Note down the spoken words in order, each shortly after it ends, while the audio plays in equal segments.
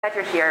Glad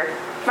you're here.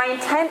 My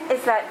intent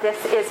is that this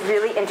is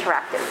really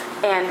interactive,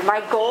 and my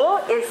goal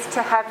is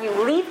to have you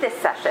leave this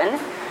session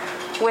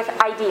with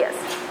ideas.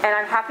 And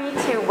I'm happy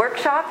to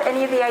workshop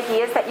any of the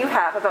ideas that you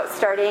have about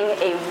starting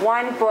a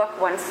one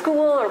book, one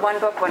school, or one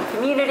book, one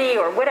community,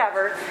 or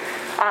whatever.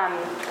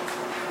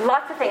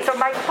 Lots of things. So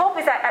my hope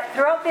is that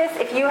throughout this,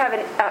 if you have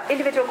an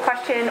individual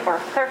question or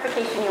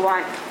clarification you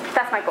want,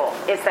 that's my goal,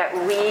 is that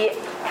we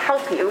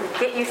help you,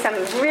 get you some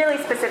really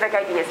specific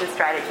ideas and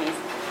strategies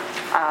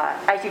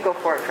as you go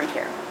forward from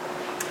here.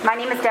 My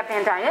name is Deb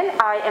Van Dynen.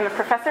 I am a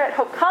professor at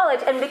Hope College,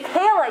 and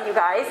Michaela, you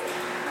guys,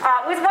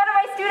 was one of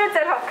my students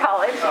at Hope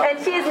College, and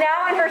she is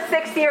now in her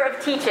 6th year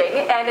of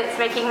teaching, and it's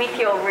making me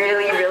feel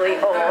really, really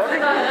old.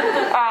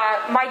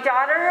 My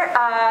daughter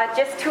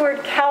just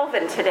toured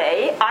Calvin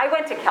today. I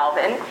went to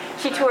Calvin.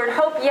 She toured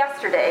Hope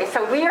yesterday,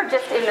 so we are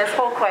just in this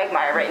whole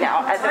quagmire right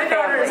now as a family. My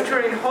daughter is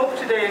touring Hope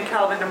today and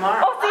Calvin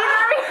tomorrow. Oh, see,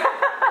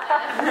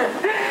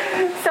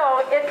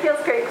 so it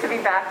feels great to be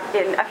back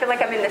I feel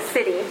like I'm in the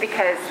city,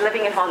 because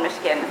living in Holland,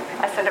 Michigan,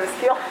 I sometimes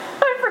feel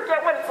I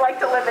forget what it's like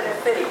to live in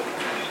a city.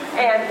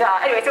 And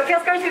anyway, so it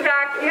feels great to be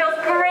back. It feels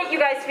great, you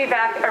guys, to be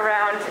back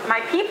around my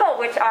people,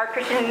 which are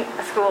Christian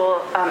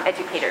school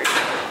educators.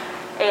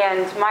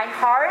 And my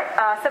heart,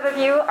 some of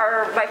you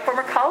are my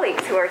former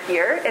colleagues who are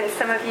here, and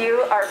some of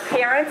you are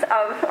parents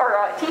of, or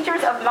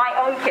teachers of my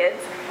own kids.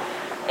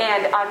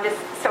 And I'm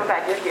just so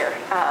glad you're here.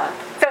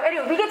 So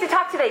anyway, we get to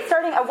talk today,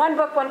 starting a one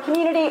book, one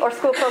community or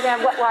school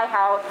program, what, why,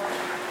 how.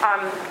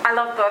 I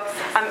love books.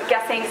 I'm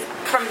guessing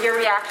from your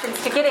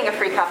reactions to getting a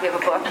free copy of a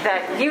book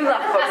that you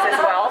love books as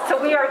well.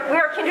 So we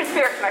are kindred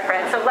spirits, my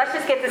friends. So let's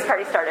just get this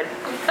party started.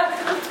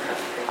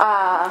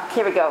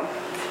 Here we go.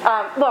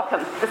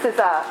 Welcome. This is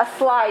a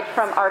slide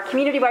from our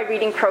community-wide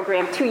reading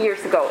program 2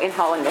 years ago in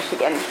Holland,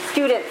 Michigan.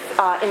 Students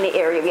in the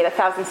area, we had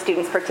 1,000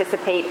 students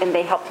participate, and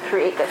they helped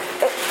create this.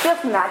 It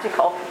feels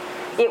magical.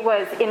 It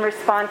was in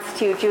response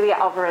to Julia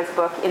Alvarez's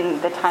book, In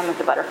the Time of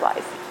the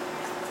Butterflies.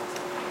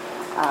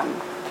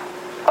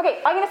 Okay,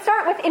 I'm going to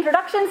start with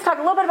introductions, talk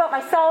a little bit about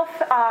myself.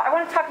 I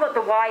want to talk about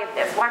the why of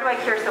this. Why do I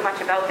care so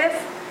much about this?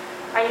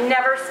 I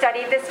never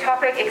studied this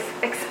topic,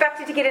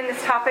 expected to get in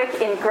this topic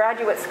in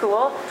graduate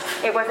school.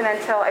 It wasn't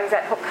until I was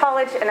at Hope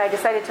College and I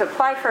decided to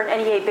apply for an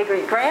NEA Big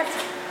Read grant.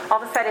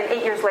 All of a sudden,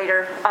 8 years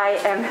later, I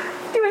am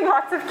doing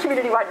lots of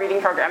community-wide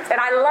reading programs, and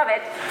I love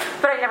it,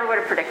 but I never would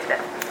have predicted it.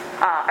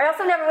 I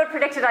also never would have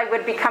predicted I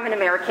would become an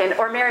American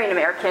or marry an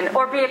American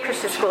or be a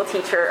Christian school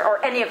teacher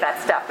or any of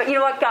that stuff. But you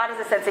know what? God has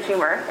a sense of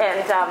humor,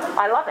 and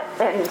I love it.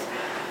 And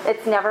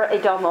it's never a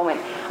dull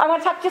moment. I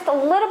want to talk just a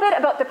little bit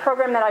about the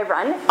program that I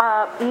run,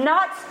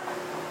 not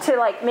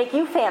to make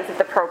you fans of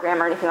the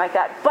program or anything like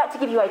that, but to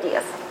give you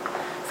ideas.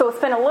 So we'll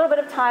spend a little bit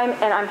of time,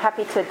 and I'm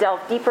happy to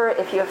delve deeper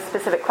if you have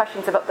specific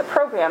questions about the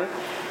program.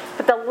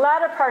 But the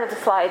latter part of the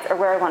slides are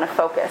where I want to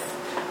focus.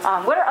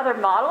 What are other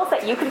models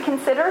that you could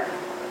consider?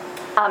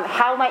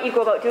 How might you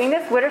go about doing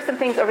this? What are some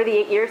things over the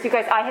 8 years? You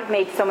guys, I have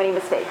made so many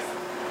mistakes.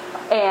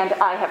 And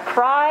I have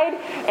cried,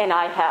 and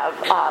I have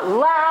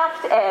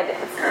laughed,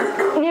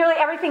 and nearly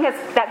everything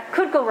that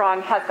could go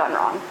wrong has gone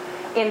wrong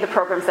in the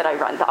programs that I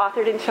run. The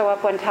author didn't show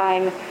up one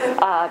time.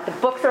 The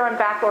books are on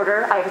back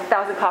order. I have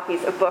 1,000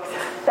 copies of books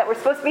that were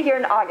supposed to be here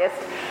in August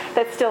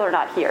that still are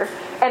not here.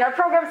 And our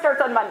program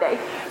starts on Monday.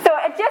 So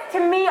just to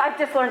me, I've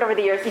just learned over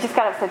the years, you just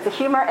got to have a sense of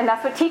humor, and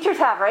that's what teachers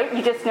have, right?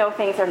 You just know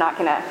things are not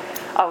going to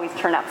always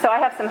turn up. So I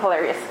have some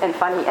hilarious and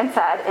funny and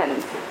sad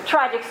and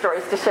tragic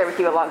stories to share with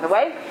you along the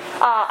way.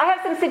 I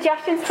have some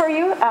suggestions for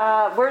you,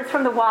 words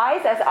from the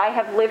wise, as I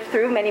have lived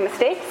through many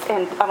mistakes,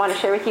 and I want to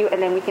share with you,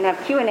 and then we can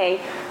have Q&A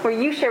where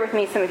you share with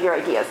me some of your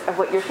ideas of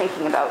what you're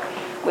thinking about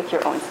with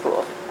your own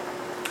school.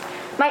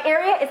 My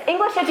area is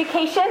English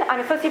education. I'm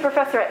an associate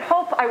professor at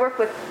Hope. I work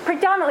with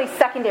predominantly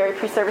secondary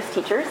pre-service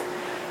teachers,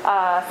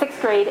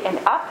 6th grade and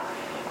up.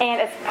 And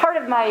as part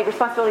of my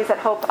responsibilities at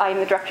Hope, I'm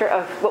the director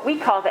of what we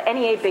call the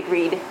NEA Big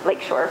Read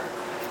Lakeshore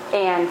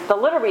and the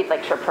Little Read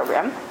Lakeshore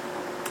program.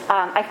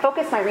 I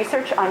focus my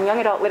research on young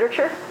adult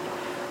literature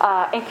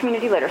and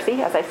community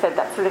literacy. As I said,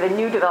 that's sort of a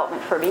new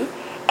development for me.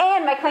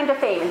 And my claim to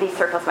fame in these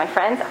circles, my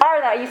friends,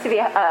 are that I used to be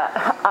a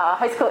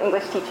high school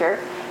English teacher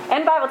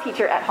and Bible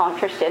teacher at Holland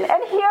Christian.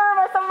 And here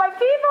are some of my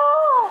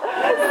people!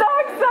 So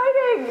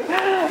exciting!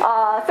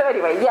 So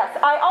anyway, yes.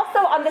 I also,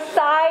 on the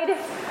side,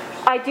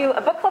 I do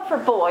a book club for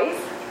boys.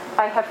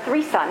 I have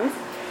 3 sons,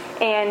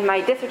 and my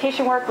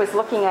dissertation work was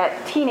looking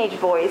at teenage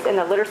boys and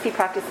the literacy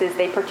practices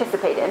they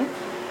participate in.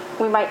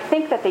 We might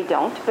think that they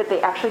don't, but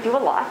they actually do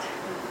a lot.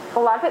 A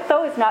lot of it,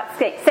 though, is not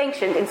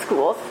sanctioned in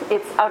schools.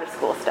 It's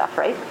out-of-school stuff,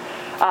 right?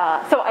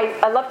 So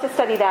I love to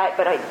study that,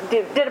 but I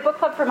did a book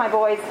club for my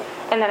boys,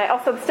 and then I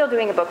also am still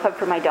doing a book club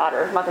for my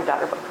daughter,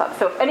 mother-daughter book club.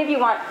 So if any of you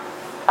want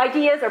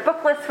ideas or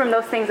book lists from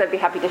those things, I'd be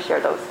happy to share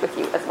those with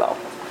you as well.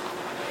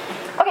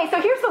 Okay,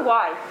 so here's the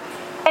why.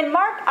 And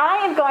Mark, I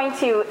am going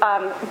to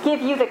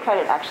give you the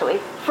credit, actually.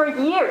 For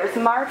years,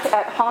 Mark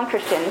at Holland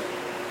Christian,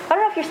 I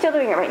don't know if you're still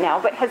doing it right now,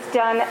 but has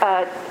done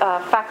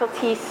a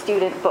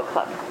faculty-student book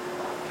club.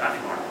 Not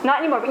anymore. Not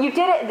anymore, but you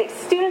did it. The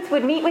students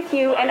would meet with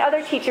you and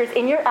other teachers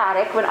in your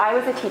attic when I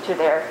was a teacher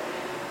there.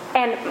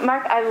 And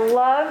Mark, I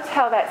loved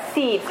how that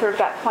seed sort of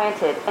got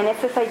planted. And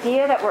it's this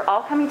idea that we're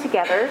all coming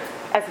together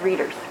as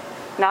readers,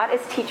 not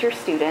as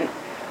teacher-student,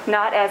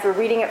 not as we're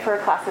reading it for a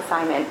class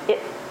assignment. It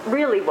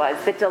really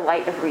was the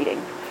delight of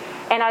reading.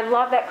 And I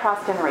love that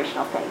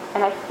cross-generational thing.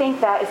 And I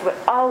think that is what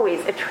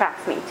always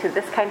attracts me to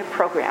this kind of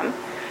program.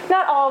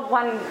 Not all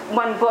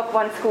one book,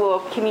 one school,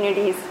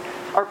 communities,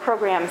 or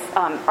programs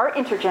are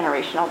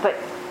intergenerational, but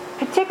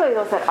particularly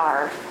those that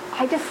are,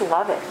 I just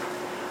love it.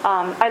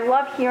 I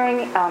love hearing,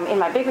 in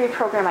my Big Read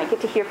program, I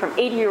get to hear from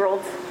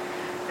 80-year-olds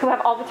who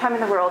have all the time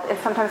in the world and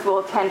sometimes will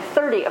attend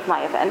 30 of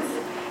my events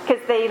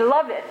because they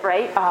love it,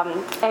 right?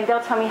 And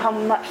they'll tell me how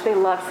much they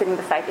love sitting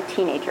beside a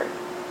teenager,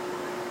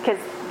 because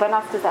when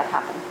else does that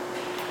happen?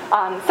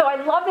 So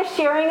I love the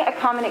sharing a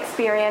common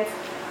experience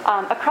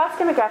across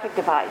demographic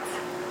divides.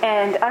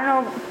 And I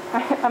don't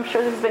know, I'm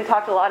sure this has been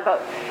talked a lot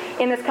about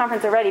in this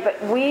conference already, but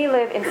we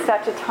live in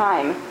such a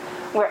time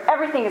where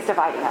everything is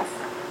dividing us.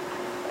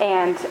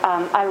 And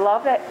I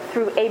love that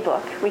through a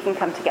book we can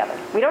come together.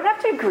 We don't have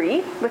to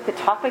agree with the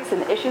topics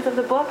and the issues of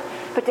the book,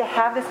 but to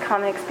have this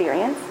common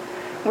experience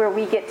where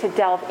we get to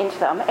delve into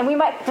them. And we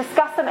might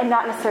discuss them and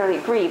not necessarily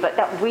agree, but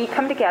that we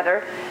come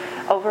together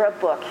over a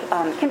book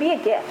can be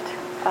a gift.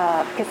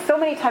 Because so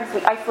many times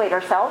we isolate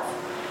ourselves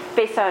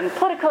based on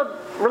political,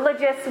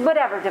 religious,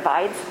 whatever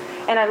divides.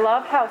 And I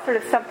love how sort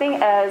of something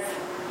as,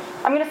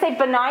 I'm going to say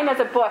benign as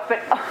a book,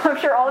 but I'm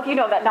sure all of you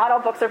know that not all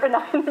books are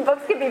benign.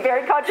 Books can be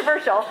very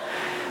controversial.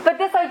 But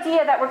this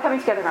idea that we're coming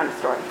together around a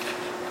story.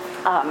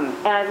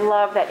 And I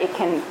love that it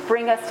can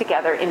bring us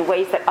together in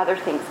ways that other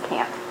things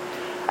can't.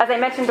 As I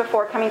mentioned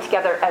before, coming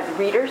together as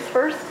readers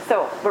first.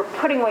 So we're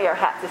putting away our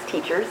hats as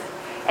teachers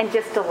and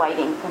just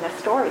delighting in a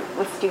story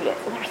with students.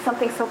 And there's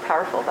something so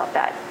powerful about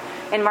that.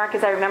 And Mark,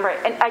 as I remember,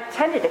 and I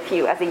attended a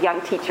few as a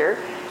young teacher,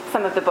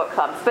 some of the book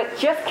clubs, but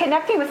just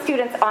connecting with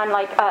students on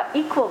like an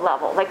equal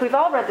level. Like we've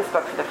all read this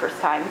book for the first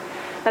time.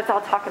 Let's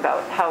all talk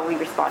about how we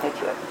responded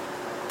to it.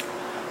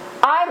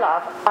 I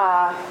love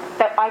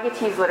that I get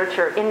to use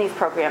literature in these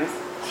programs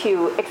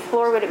to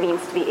explore what it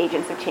means to be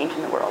agents of change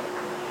in the world.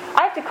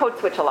 I have to code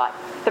switch a lot.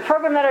 The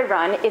program that I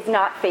run is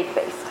not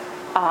faith-based.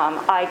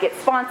 I get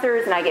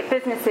sponsors and I get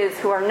businesses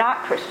who are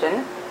not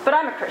Christian, but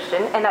I'm a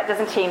Christian, and that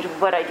doesn't change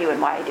what I do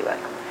and why I do it.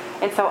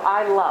 And so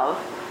I love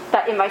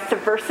that in my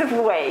subversive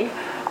way,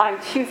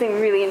 I'm choosing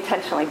really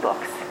intentionally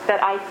books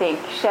that I think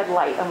shed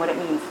light on what it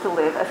means to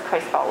live as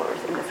Christ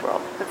followers in this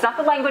world. It's not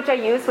the language I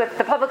use with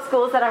the public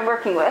schools that I'm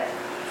working with,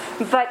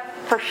 but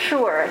for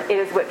sure it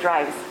is what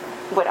drives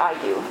what I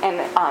do. And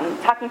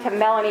talking to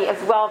Melanie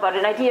as well about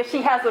an idea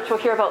she has, which we'll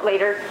hear about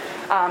later,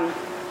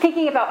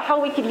 thinking about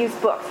how we could use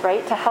books,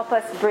 right, to help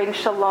us bring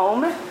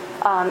shalom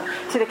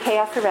to the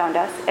chaos around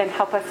us and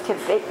help us to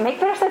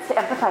make better sense, to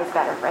empathize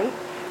better, right,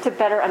 to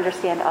better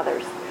understand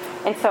others.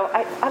 And so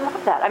I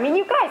love that. I mean,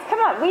 you guys, come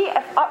on.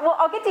 Well,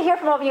 I'll get to hear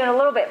from all of you in a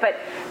little bit, but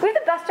we have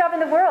the best job in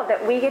the world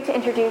that we get to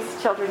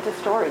introduce children to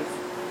stories,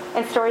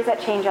 and stories that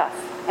change us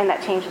and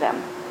that change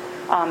them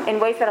in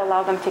ways that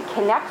allow them to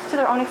connect to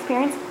their own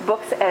experience,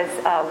 books as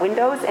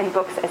windows and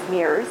books as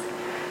mirrors,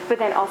 but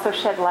then also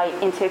shed light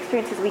into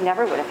experiences we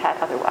never would have had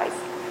otherwise.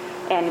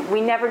 And we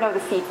never know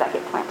the seeds that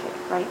get planted,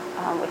 right,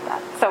 with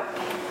that. So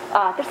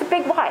there's a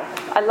big why.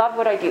 I love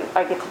what I do.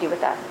 I get to do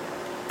with that.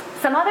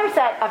 Some others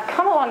that have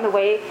come along the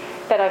way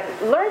that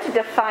I've learned to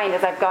define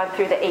as I've gone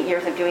through the 8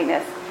 years of doing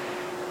this.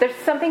 There's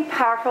something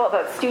powerful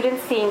about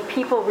students seeing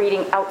people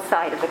reading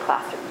outside of the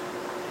classroom.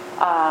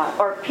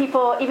 Or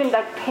people, even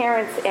like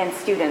parents and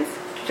students,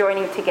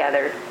 joining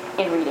together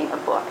in reading a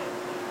book.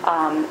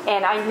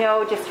 And I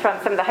know just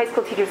from some of the high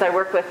school teachers I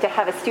work with to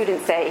have a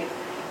student say,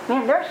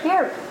 man, they're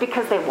here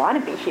because they want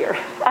to be here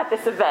at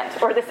this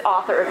event or this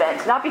author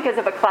event, not because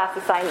of a class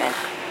assignment.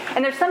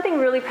 And there's something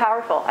really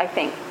powerful, I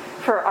think,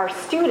 for our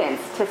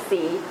students to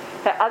see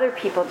that other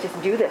people just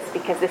do this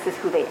because this is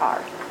who they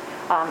are.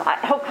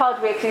 At Hope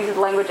College, we actually use the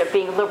language of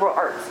being liberal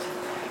arts.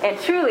 And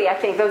truly, I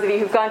think those of you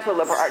who've gone to a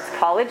liberal arts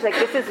college, like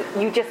this is,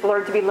 you just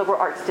learn to be liberal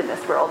arts in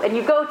this world. And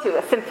you go to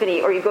a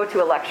symphony or you go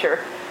to a lecture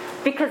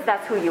because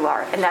that's who you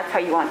are and that's how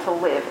you want to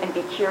live and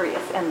be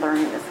curious and learn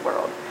in this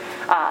world.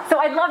 So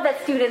I love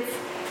that students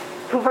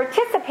who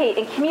participate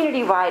in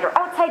community-wide or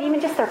outside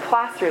even just their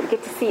classroom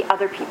get to see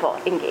other people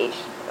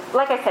engaged.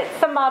 Like I said,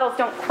 some models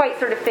don't quite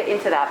sort of fit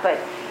into that, but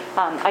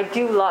I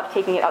do love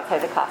taking it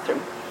outside the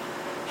classroom.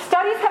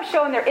 Studies have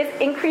shown there is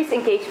increased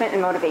engagement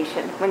and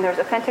motivation when there's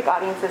authentic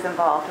audiences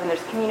involved, when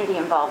there's community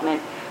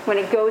involvement, when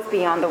it goes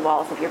beyond the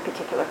walls of your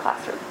particular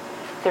classroom.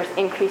 There's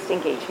increased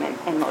engagement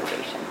and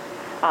motivation.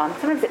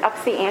 Sometimes it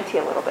ups the ante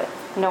a little bit,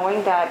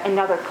 knowing that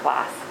another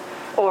class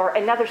or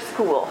another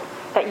school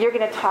that you're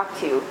going to talk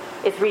to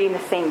is reading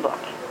the same book.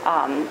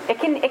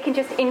 It can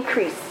just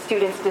increase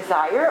students'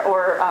 desire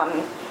or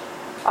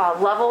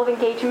level of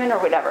engagement or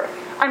whatever.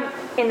 I'm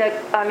in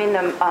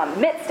the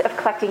midst of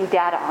collecting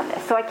data on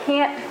this, so I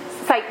can't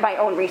cite my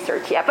own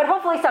research yet, but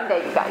hopefully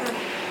someday, you guys.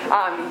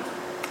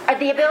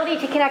 The ability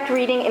to connect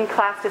reading in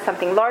class to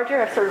something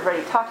larger, I've sort of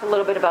already talked a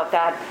little bit about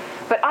that,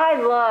 but I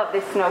love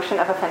this notion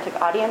of authentic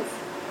audience.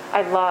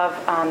 I love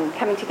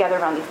coming together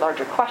around these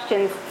larger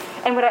questions.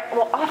 And what I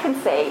will often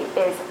say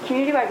is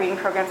community-wide reading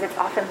programs, it's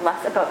often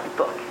less about the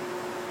book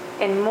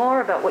and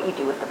more about what you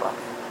do with the book,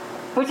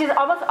 which is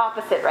almost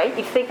opposite, right?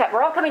 You think that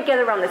we're all coming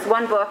together around this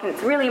one book and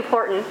it's really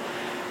important.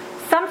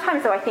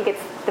 Sometimes, though, I think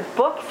it's the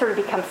book sort of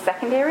becomes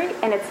secondary,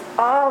 and it's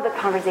all the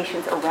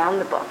conversations around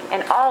the book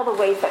and all the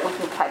ways that we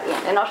can cut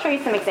in. And I'll show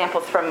you some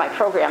examples from my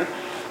program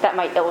that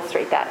might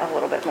illustrate that a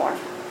little bit more.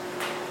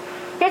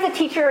 Here's a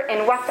teacher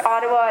in West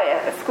Ottawa,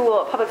 a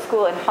public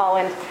school in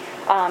Holland.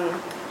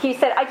 He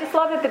said, I just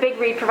love that the Big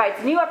Read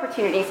provides new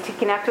opportunities to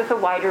connect with a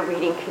wider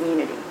reading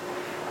community.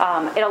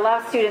 It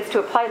allows students to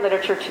apply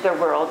literature to their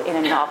world in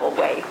a novel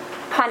way.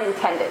 Pun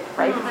intended,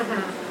 right?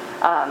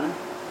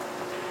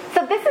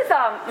 So this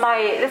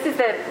is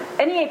the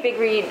NEA Big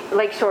Read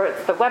Lakeshore.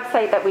 It's the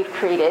website that we've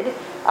created.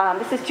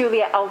 This is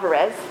Julia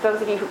Alvarez.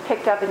 Those of you who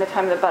picked up in the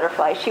Time of the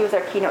Butterfly, she was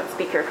our keynote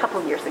speaker a couple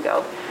of years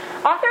ago.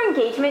 Author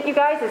engagement, you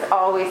guys, is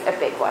always a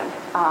big one.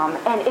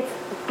 And it's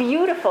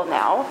beautiful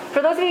now.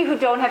 For those of you who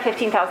don't have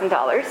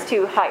 $15,000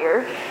 to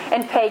hire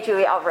and pay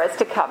Julia Alvarez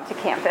to come to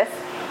campus,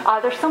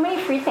 there's so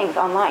many free things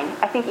online.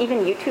 I think even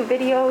YouTube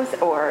videos,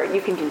 or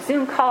you can do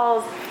Zoom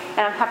calls.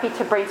 And I'm happy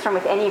to brainstorm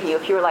with any of you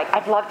if you were like,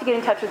 I'd love to get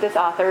in touch with this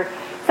author.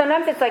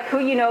 Sometimes it's like who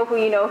you know,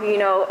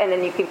 and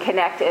then you can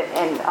connect it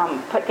and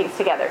put things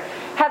together.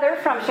 Heather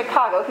from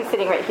Chicago, who's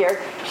sitting right here,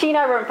 she and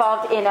I were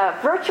involved in a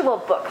virtual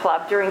book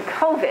club during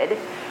COVID,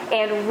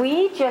 and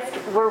we just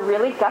were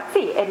really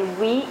gutsy, and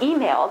we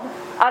emailed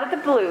out of the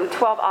blue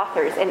 12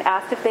 authors and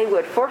asked if they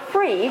would, for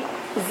free,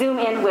 Zoom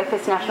in with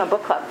this National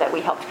Book Club that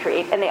we helped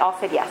create, and they all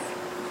said yes.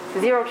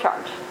 Zero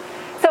charge.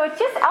 So it's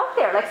just out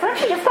there. Like,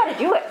 sometimes you just got to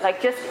do it.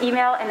 Like, just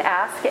email and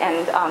ask.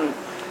 And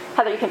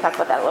Heather, you can talk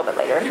about that a little bit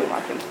later if you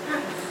want to.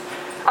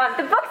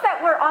 The books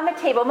that were on the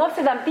table, most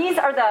of them, these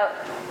are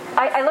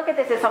I look at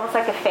this as almost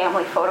like a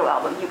family photo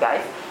album, you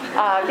guys.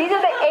 These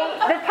are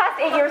the past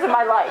 8 years of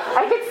my life.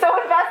 I get so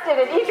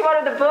invested in each one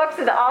of the books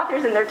and the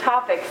authors and their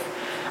topics.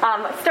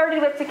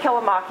 Started with To Kill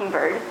a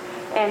Mockingbird,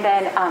 and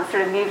then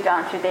sort of moved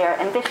on through there.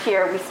 And this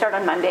year, we start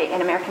on Monday,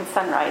 An American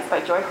Sunrise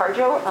by Joy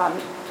Harjo.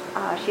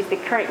 She's the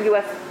current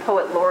U.S.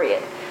 Poet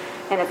Laureate,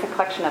 and it's a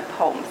collection of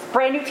poems.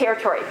 Brand new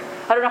territory.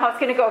 I don't know how it's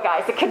going to go,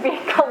 guys. It could be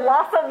a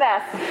colossal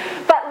mess.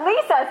 But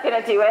Lisa's going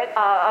to do it,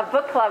 a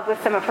book club with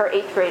some of her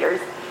 8th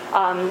graders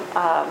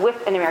with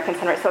An American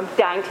Sunrise. So I'm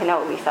dying to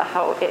know, Lisa,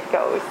 how it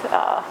goes.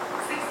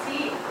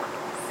 16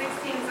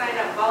 signed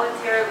up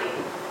voluntarily.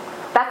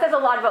 That says a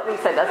lot about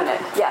Lisa, doesn't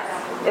it? Yes,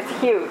 it's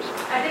huge.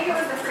 I think it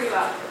was the free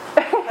book.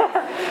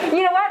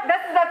 You know what?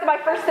 That's my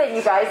first thing,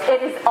 you guys.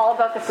 It is all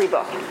about the free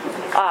book.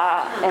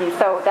 And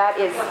so that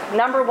is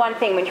number one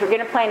thing when you're going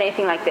to plan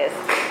anything like this.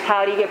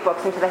 How do you get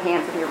books into the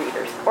hands of your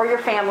readers or your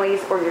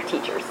families or your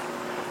teachers?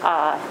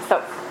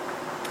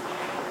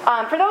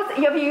 For those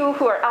of you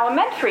who are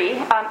elementary,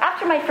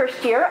 after my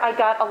first year, I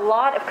got a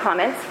lot of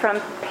comments from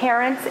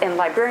parents and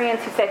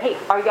librarians who said, hey,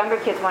 our younger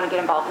kids want to get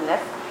involved in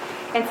this.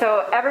 And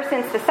so ever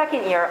since the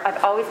second year,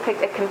 I've always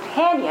picked a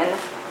companion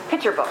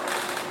picture book.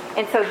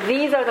 And so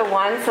these are the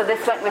ones. So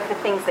this went with The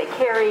Things They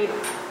Carried,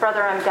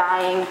 Brother, I'm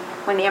Dying,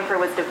 When the Emperor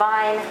Was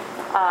Divine,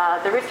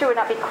 The Rooster Would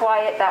Not Be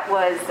Quiet. That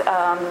was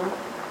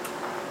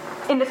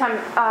in the Time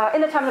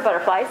of the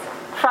Butterflies.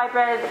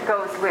 Tribread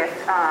goes with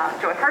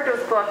Joy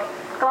Harjo's book.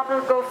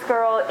 Galapagos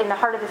Girl, In the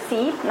Heart of the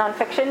Sea,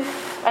 nonfiction.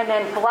 And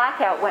then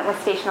Blackout went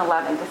with Station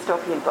 11,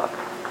 dystopian book.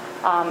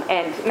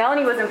 And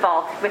Melanie was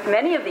involved with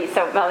many of these,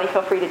 so Melanie,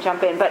 feel free to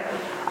jump in. But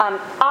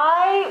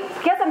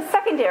because I'm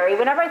secondary,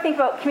 whenever I think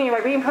about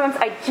community-wide reading programs,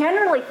 I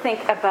generally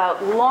think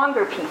about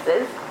longer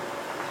pieces.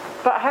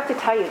 But I have to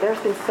tell you, there's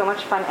been so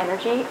much fun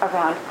energy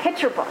around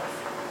picture books.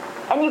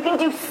 And you can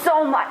do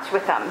so much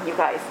with them, you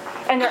guys.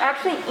 And they're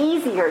actually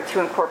easier to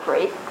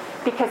incorporate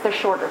because they're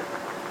shorter.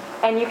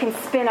 And you can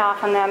spin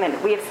off on them,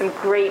 and we have some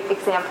great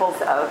examples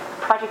of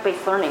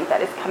project-based learning that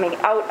is coming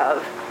out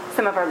of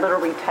some of our Little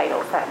Read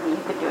titles that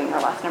we've been doing in the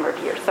last number of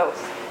years. So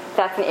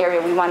that's an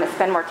area we want to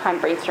spend more time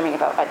brainstorming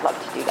about. I'd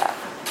love to do that.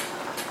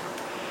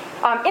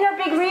 In our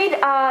Big Read,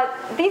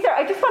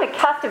 I just want to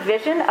cast a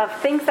vision of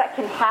things that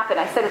can happen.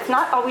 I said it's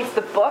not always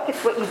the book,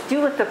 it's what you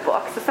do with the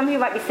book. So some of you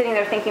might be sitting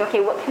there thinking, okay,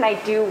 what can I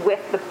do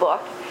with the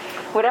book?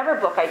 Whatever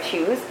book I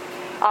choose.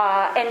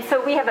 And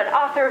so we have an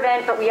author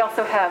event, but we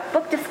also have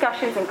book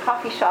discussions in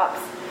coffee shops.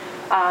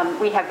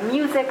 We have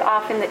music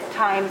often at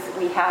times.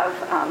 We have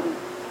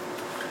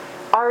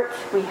art.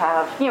 We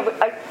have,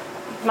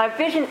 my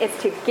vision is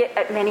to get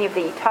at many of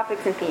the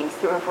topics and themes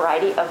through a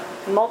variety of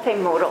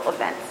multimodal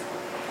events.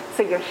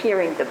 So you're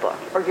hearing the book,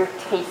 or you're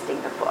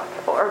tasting the book,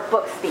 or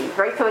books themed,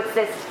 right? So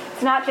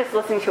it's not just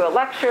listening to a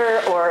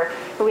lecture,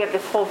 but we have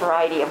this whole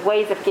variety of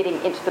ways of getting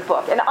into the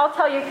book. And I'll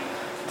tell you,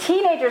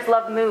 teenagers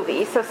love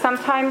movies, so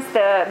sometimes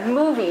the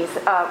movies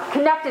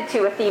connected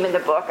to a theme in the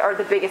book are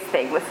the biggest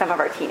thing with some of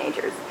our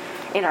teenagers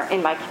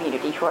in my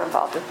community who are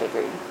involved with Big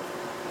Read.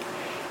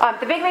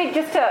 The Big Read,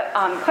 just to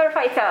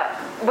clarify,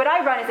 what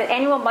I run is an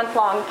annual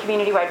month-long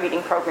community-wide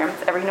reading program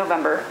every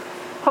November.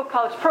 Hope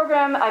College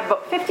program. I have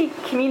about 50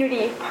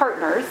 community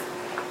partners,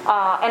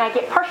 And I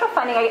get partial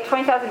funding. I get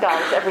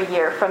 $20,000 every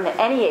year from the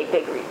NEA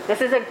Big Read.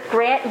 This is a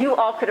grant you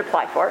all could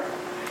apply for.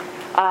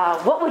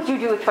 What would you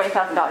do with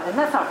 $20,000? Doesn't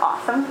that sound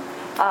awesome?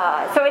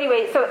 So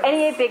anyway, so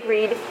NEA Big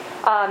Read.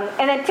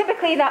 And then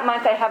typically that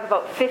month I have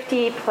about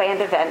 50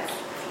 planned events.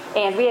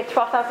 And we had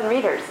 12,000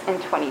 readers in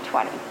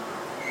 2020.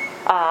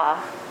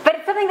 But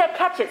it's something that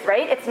catches,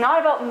 right? It's not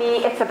about me.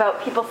 It's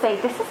about people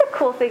saying, this is a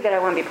cool thing that I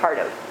want to be part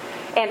of.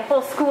 And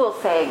whole schools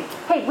saying,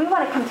 hey, we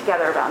want to come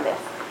together around this.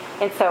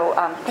 And so,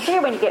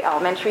 particularly when you get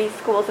elementary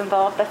schools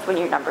involved, that's when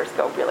your numbers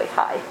go really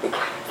high. Because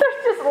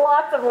there's just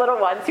lots of little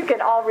ones who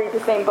can all read the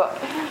same book.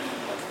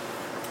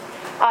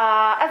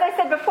 As I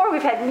said before,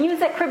 we've had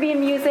music, Caribbean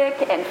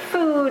music, and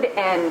food,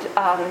 and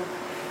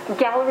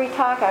gallery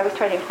talk. I always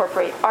try to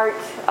incorporate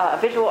art,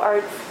 visual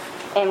arts.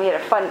 And we had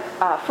a fun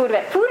food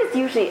event. Food is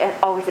usually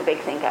always a big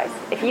thing, guys.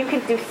 If you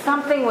can do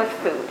something with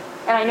food.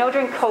 And I know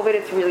during COVID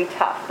it's really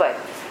tough, but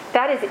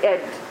that is an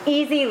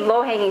easy,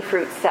 low-hanging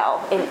fruit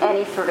sell in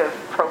any sort of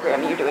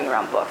program you're doing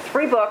around books.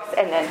 Free books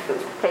and then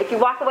food. Okay, if you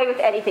walk away with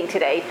anything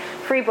today,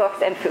 free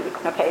books and food.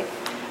 Okay.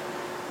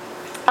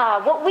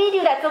 What we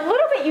do that's a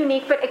little bit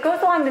unique, but it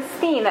goes along this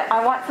theme that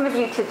I want some of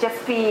you to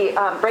just be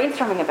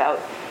brainstorming about.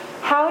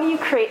 How do you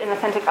create an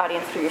authentic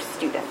audience for your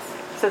students?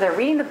 So they're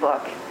reading the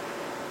book,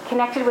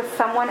 connected with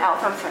someone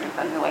else. I'm sorry,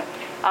 I'm in the way.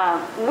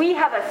 We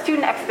have a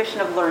student exhibition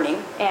of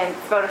learning, and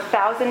it's about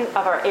 1,000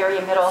 of our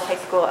area middle, high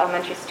school,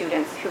 elementary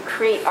students who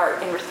create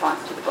art in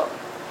response to the book.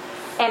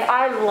 And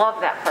I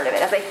love that part of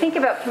it. As I think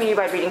about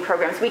community-wide reading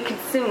programs, we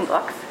consume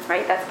books,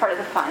 right? That's part of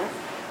the fun.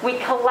 We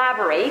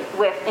collaborate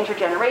with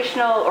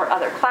intergenerational or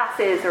other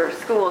classes or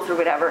schools or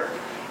whatever.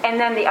 And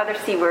then the other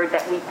C word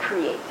that we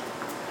create.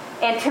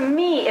 And to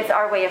me, it's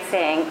our way of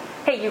saying,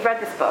 hey, you've read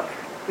this book.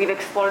 We've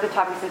explored the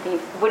topics and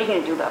themes. What are you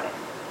going to do about it?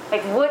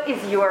 Like, what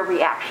is your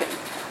reaction?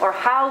 Or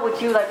how would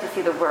you like to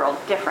see the world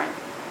different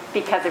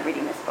because of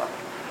reading this book?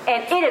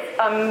 And it is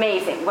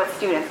amazing what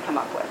students come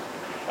up with.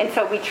 And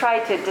so we try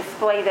to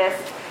display this.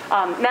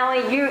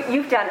 Melanie,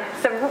 you've done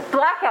some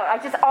Blackout. I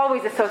just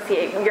always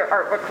associate your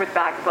artwork with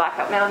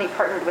Blackout. Melanie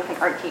partnered with an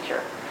art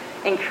teacher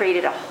and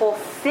created a whole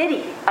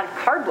city of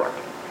cardboard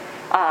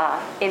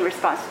in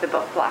response to the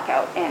book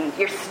Blackout. And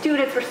your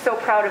students were so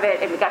proud of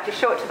it, and we got to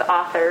show it to the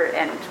author,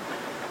 and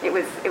it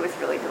was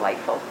really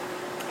delightful.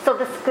 So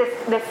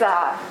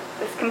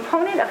this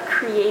component of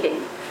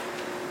creating,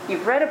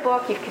 you've read a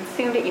book, you've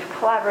consumed it, you've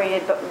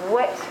collaborated, but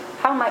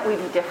how might we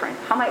be different?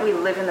 How might we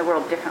live in the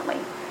world differently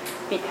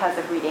because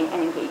of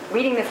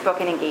reading this book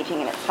and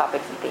engaging in its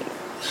topics and themes?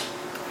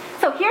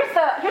 So here's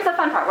the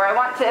fun part where I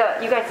want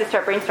you guys to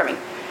start brainstorming.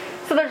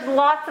 So there's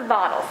lots of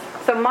models.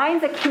 So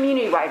mine's a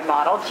community-wide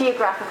model,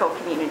 geographical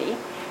community.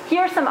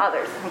 Here are some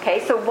others.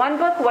 Okay, so one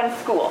book, one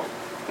school.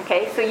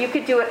 Okay, so you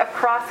could do it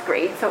across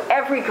grades. So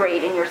every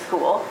grade in your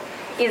school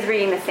is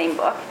reading the same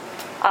book.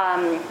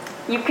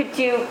 You could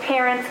do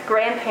parents,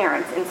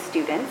 grandparents, and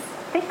students.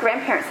 I think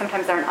grandparents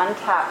sometimes are an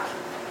untapped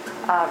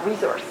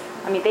resource.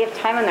 I mean, they have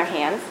time on their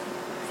hands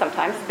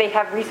sometimes. They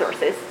have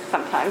resources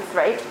sometimes,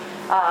 right?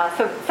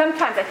 So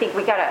sometimes I think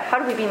how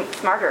do we be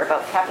smarter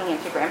about tapping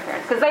into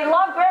grandparents? Because they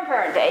love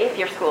Grandparent Day, if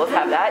your schools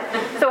have that.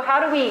 So how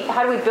do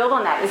we build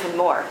on that even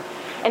more?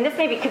 And this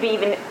maybe could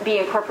even be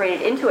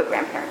incorporated into a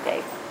Grandparent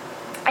Day.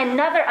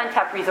 Another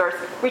untapped resource,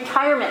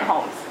 retirement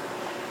homes.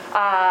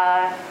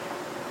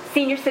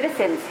 Senior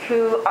citizens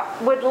who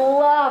would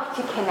love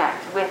to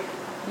connect with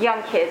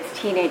young kids,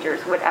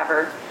 teenagers,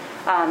 whatever.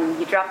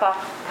 You drop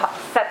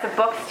off sets of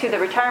books to the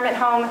retirement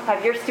home,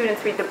 have your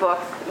students read the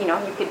books.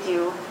 You could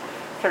do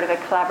sort of a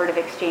collaborative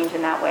exchange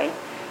in that way.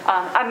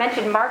 I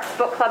mentioned Mark's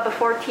book club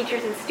before,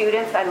 teachers and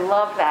students. I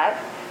love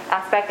that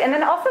aspect. And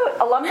then also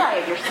alumni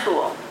of your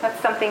school. That's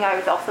something I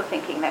was also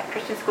thinking, that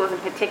Christian schools in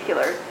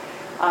particular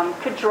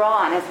could draw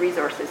on as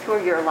resources. Who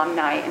are your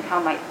alumni and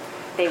how might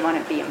they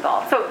want to be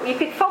involved? So you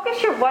could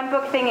focus your one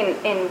book thing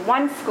in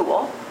one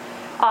school.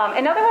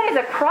 Another one is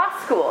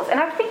across schools. And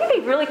I think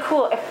it'd be really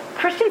cool if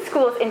Christian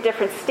schools in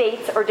different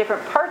states or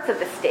different parts of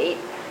the state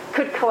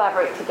could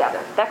collaborate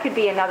together. That could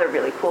be another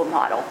really cool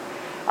model.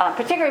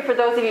 Particularly for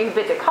those of you who've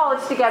been to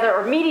college together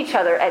or meet each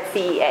other at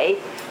CEA,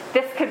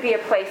 this could be a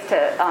place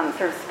to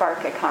sort of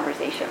spark a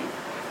conversation.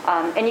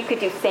 And you could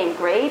do same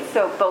grade,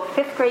 so both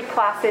 5th grade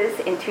classes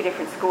in 2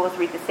 different schools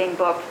read the same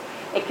book.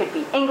 It could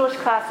be English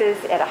classes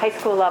at a high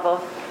school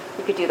level.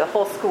 You could do the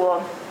whole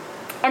school.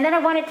 And then I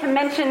wanted to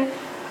mention,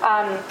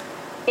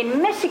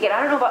 in Michigan,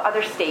 I don't know about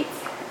other states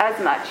as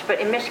much,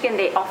 but in Michigan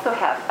they also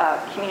have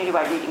a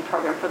community-wide reading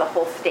program for the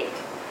whole state.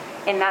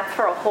 And that's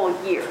for a whole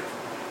year.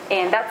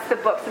 And that's the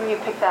book, some of you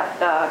picked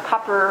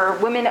that,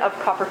 Women of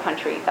Copper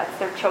Country. That's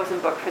their chosen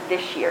book for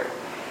this year.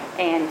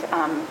 And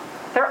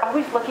they're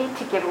always looking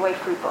to give away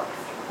free books.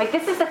 Like,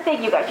 this is the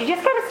thing, you guys. You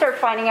just got to start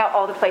finding out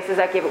all the places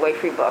that give away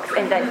free books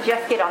and then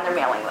just get on their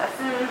mailing list.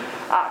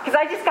 Because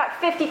I just got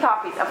 50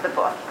 copies of the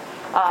book.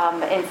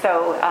 And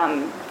so,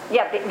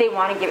 they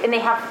want to give, and they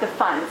have the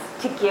funds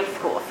to give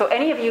schools. So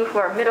any of you who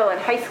are middle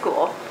and high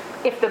school,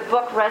 if the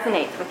book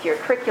resonates with your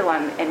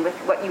curriculum and with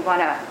what you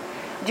want to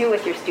do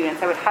with your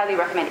students, I would highly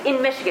recommend, in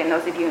Michigan,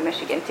 those of you in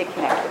Michigan, to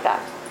connect with that.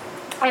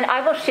 And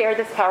I will share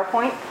this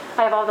PowerPoint.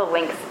 I have all the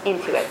links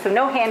into it. So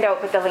no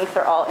handout, but the links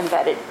are all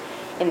embedded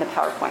in the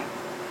PowerPoint.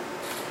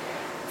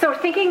 So we're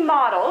thinking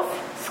models,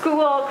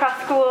 school,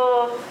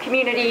 cross-school,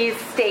 communities,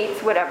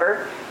 states,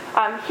 whatever.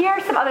 Here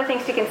are some other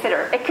things to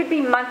consider. It could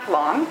be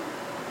month-long.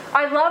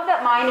 I love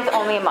that mine is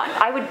only a month.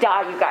 I would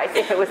die, you guys,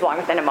 if it was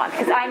longer than a month,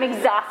 because I'm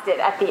exhausted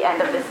at the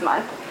end of this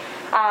month.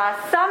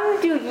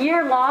 Some do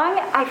year-long.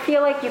 I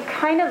feel like you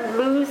kind of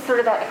lose sort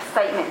of that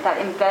excitement, that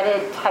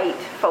embedded, tight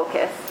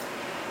focus.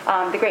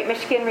 The Great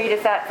Michigan Read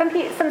is that.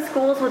 Some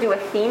schools will do a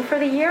theme for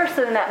the year,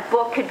 so then that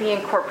book could be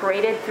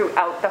incorporated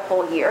throughout the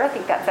whole year. I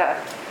think that's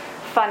a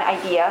fun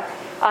idea.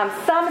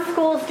 Some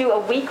schools do a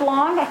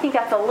week-long. I think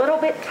that's a little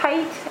bit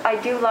tight.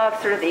 I do love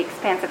sort of the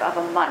expansive of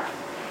a month.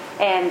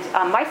 And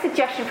my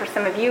suggestion for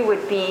some of you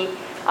would be,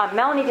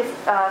 Melanie just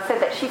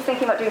said that she's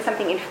thinking about doing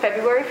something in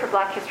February for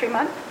Black History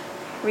Month,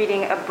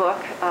 reading a book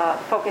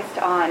focused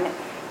on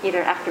either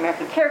an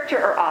African-American character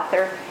or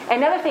author.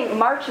 Another thing,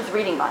 March is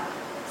Reading Month.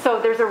 So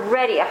there's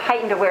already a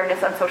heightened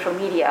awareness on social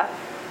media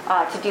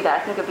to do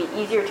that. I think it would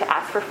be easier to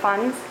ask for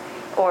funds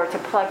or to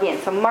plug in.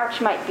 So March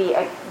might be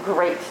a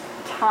great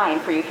time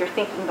for you if you're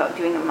thinking about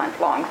doing a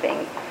month-long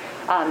thing.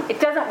 It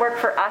doesn't work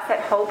for us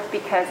at Hope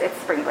because it's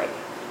spring break.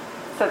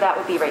 So that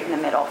would be right in the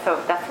middle.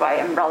 So that's why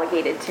I'm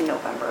relegated to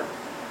November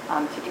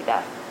to do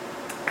that.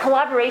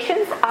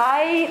 Collaborations.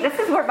 This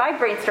is where my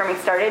brainstorming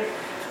started.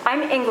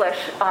 I'm English,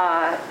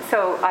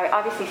 so I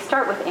obviously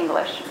start with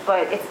English,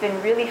 but it's been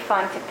really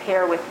fun to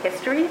pair with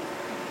history,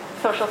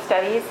 social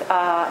studies,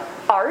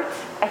 art.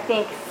 I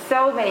think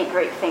so many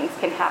great things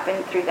can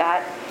happen through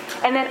that.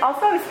 And then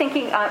also I was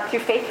thinking through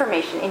faith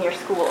formation in your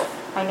schools.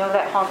 I know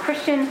that Holland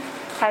Christian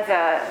has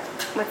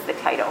what's the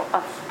title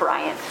of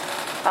Bryant?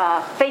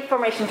 Faith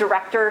formation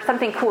director,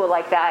 something cool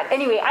like that.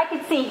 Anyway, I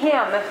could see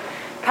him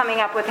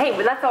coming up with, hey,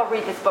 let's all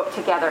read this book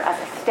together as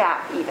a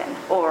staff even,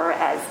 or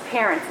as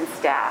parents and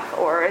staff,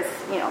 or as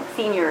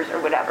seniors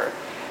or whatever.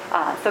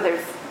 So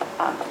there's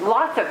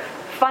lots of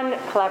fun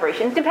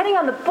collaboration. Depending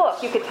on the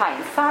book, you could tie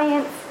in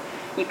science,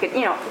 you could,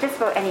 just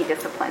about any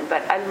discipline.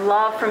 But I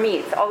love, for me,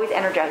 it's always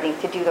energizing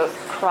to do those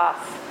cross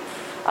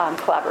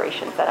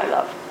collaborations that I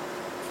love.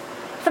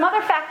 Some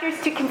other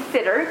factors to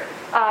consider,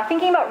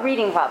 thinking about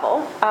reading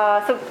level.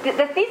 So these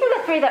are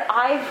the three that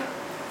I've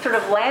sort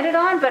of landed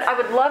on, but I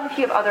would love if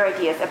you have other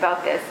ideas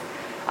about this.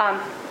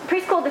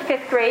 Preschool to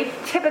 5th grade,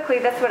 typically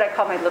that's what I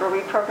call my Little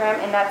Read program,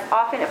 and that's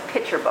often a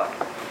picture book.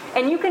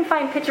 And you can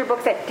find picture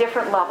books at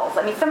different levels.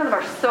 I mean, some of them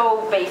are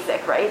so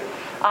basic, right?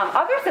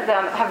 Others of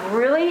them have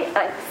really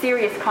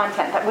serious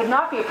content that would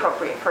not be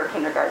appropriate for a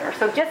kindergartner.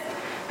 So just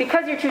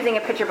because you're choosing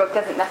a picture book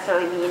doesn't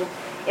necessarily mean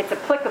it's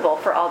applicable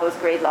for all those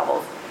grade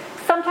levels.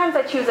 Sometimes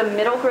I choose a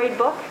middle grade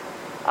book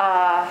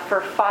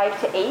for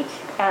 5 to 8,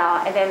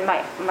 and then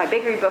my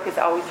big read book is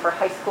always for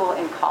high school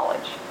and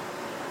college.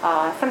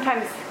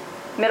 Sometimes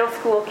middle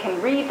school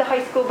can read the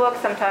high school book.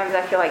 Sometimes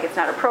I feel like it's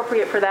not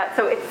appropriate for that.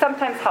 So it's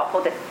sometimes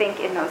helpful to think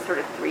in those sort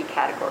of three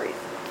categories.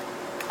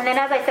 And then,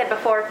 as I said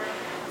before,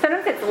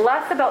 sometimes it's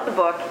less about the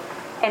book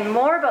and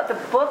more about the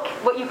book,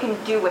 what you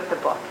can do with the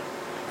book.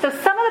 So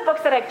some of the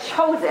books that I've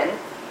chosen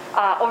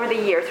over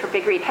the years for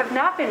Big Read have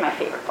not been my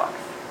favorite books.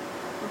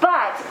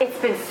 But it's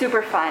been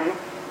super fun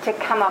to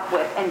come up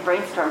with and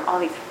brainstorm all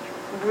these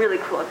really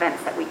cool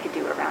events that we could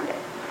do around it.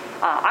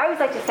 I always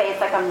like to say it's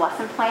like I'm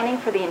lesson planning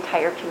for the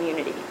entire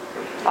community.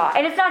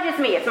 And it's not just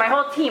me, it's my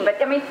whole team.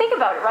 But I mean, think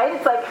about it, right?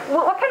 It's like,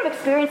 what kind of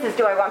experiences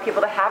do I want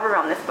people to have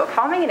around this book?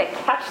 How am I going to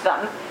catch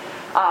them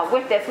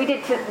with this? We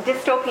did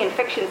dystopian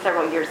fiction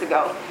several years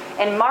ago,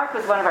 and Mark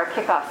was one of our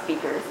kickoff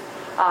speakers.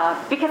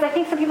 Because I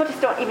think some people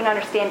just don't even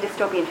understand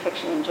dystopian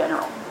fiction in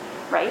general.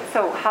 Right?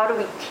 So how do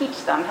we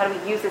teach them? How do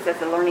we use this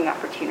as a learning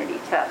opportunity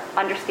to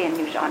understand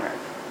new genres?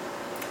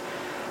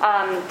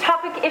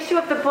 Topic, issue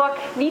of the book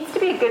needs to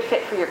be a good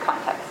fit for your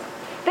context.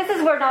 This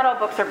is where not all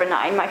books are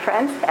benign, my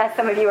friends, as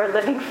some of you are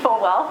living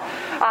full well.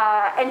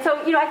 And so,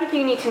 I think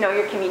you need to know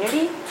your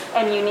community,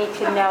 and you need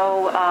to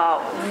know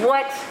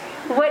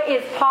what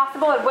is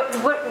possible and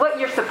what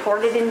you're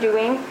supported in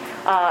doing.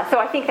 So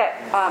I think that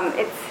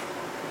it's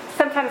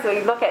sometimes when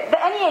you look at, the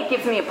NEA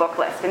gives me a book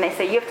list, and they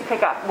say you have to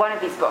pick up one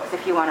of these books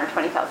if you want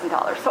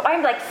 $20,000. So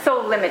I'm like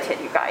so limited,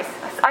 you guys.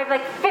 I have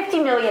like 50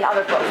 million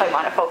other books I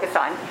want to focus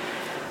on.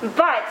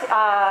 But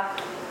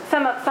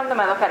some of them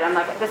I look at it, I'm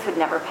like, this would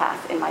never pass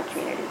in my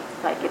community.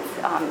 Like it's,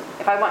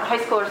 if I want high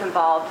schoolers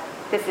involved,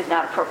 this is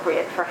not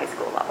appropriate for high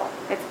school level.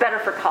 It's better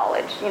for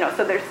college,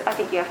 So I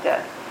think you have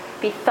to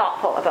be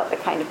thoughtful about the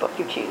kind of book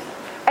you choose.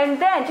 And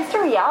then, just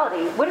a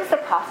reality, what is the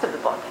cost of the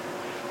book?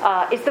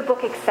 Is the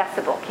book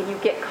accessible? Can you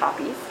get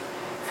copies?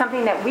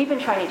 Something that we've been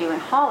trying to do in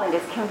Holland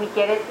is, can we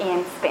get it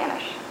in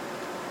Spanish?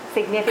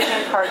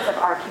 Significant parts of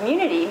our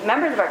community,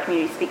 members of our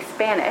community, speak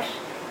Spanish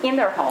in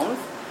their homes.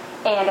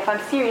 And if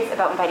I'm serious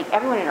about inviting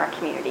everyone in our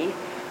community,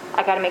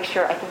 I got to make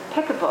sure I can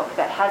pick a book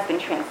that has been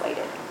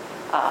translated.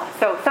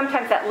 So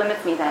sometimes that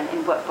limits me then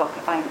in what book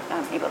I'm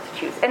able to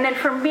choose. And then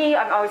for me,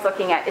 I'm always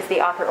looking at, is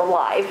the author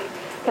alive?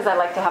 Because I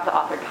like to have the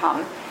author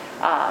come.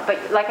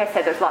 But like I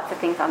said, there's lots of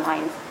things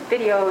online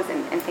videos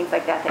and things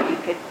like that you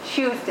could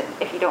choose to,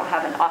 if you don't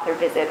have an author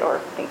visit or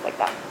things like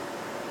that.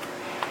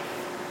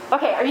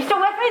 Okay, are you still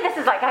with me? This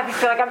is like, I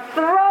feel like I'm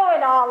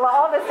throwing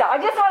all this stuff.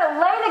 I just want to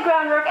lay the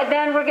groundwork, and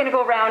then we're going to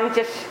go around and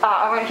just,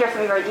 I want to hear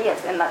some of your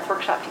ideas, and let's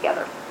workshop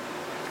together.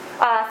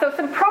 So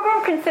some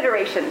program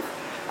considerations.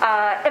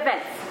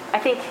 Events. I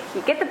think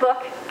you get the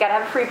book, got to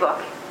have a free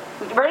book.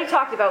 We've already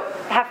talked about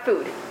have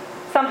food.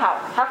 Somehow,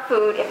 have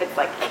food. If it's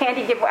like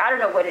candy giveaway, I don't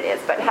know what it is,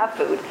 but have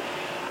food.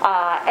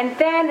 And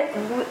then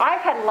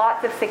I've had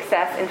lots of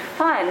success and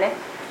fun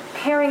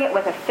pairing it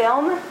with a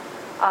film.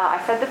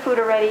 I said the food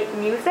already.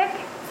 Music.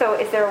 So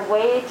is there a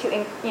way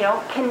to,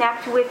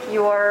 connect with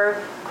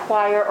your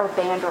choir or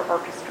band or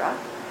orchestra?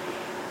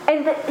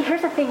 And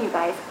here's the thing, you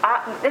guys.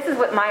 This is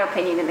what my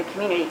opinion in the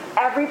community.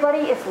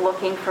 Everybody is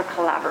looking for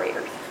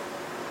collaborators.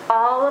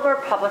 All of our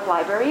public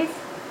libraries,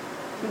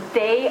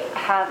 they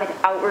have an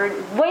outward,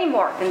 way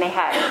more than they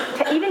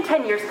had. Even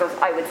 10 years ago,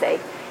 I would say,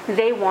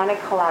 they want to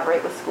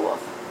collaborate with schools.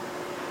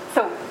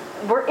 So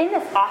we're in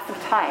this awesome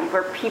time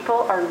where people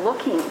are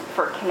looking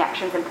for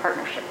connections and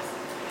partnerships.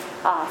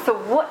 So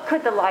what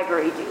could the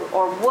library do,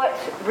 or what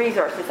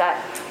resources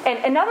that?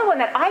 And another one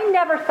that I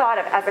never thought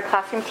of as a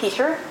classroom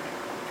teacher,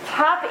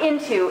 tap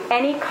into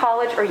any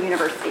college or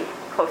university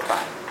close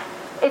by.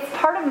 It's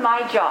part of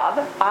my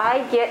job.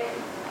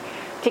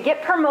 To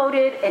get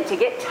promoted and to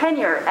get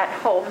tenure at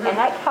Hope and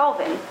at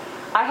Calvin,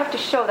 I have to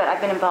show that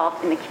I've been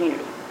involved in the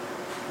community.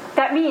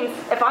 That means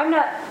if I'm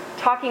not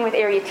talking with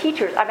area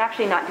teachers, I'm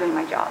actually not doing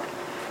my job.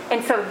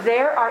 And so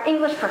there are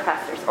English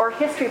professors or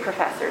history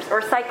professors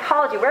or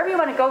psychology, wherever you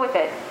want to go with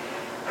it,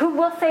 who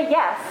will say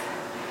yes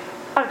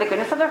out of the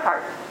goodness of their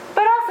heart.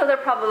 But also they're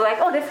probably like,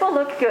 oh, this will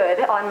look good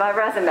on my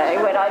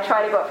resume when I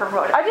try to go up for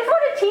promotion. I just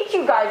want to teach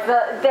you guys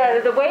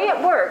the way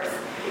it works.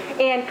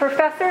 And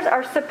professors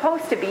are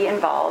supposed to be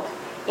involved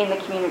in the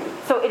community.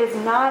 So it is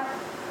not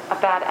a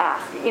bad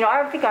ask.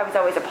 I think I was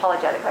always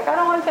apologetic. Like, I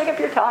don't want to take up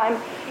your time.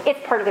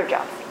 It's part of their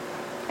jobs.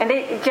 And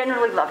they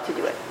generally love to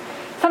do it.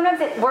 Sometimes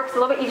it works a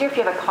little bit easier if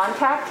you have a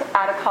contact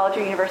at a college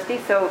or university.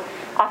 So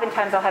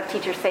oftentimes I'll have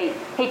teachers say,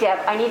 hey, Deb,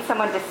 I need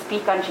someone to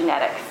speak on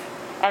genetics.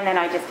 And then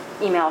I just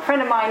email a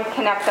friend of mine,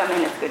 connect them,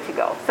 and it's good to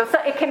go. So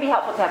it can be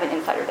helpful to have an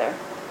insider there.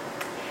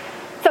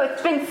 So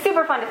it's been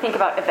super fun to think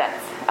about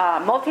events,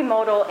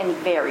 multimodal and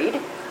varied.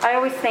 I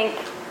always think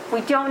we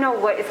don't know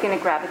what is going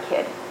to grab a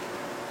kid,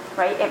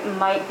 right? It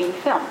might be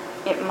film.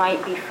 It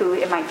might be food.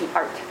 It might be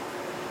art.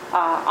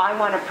 I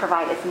want to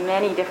provide as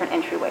many different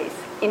entryways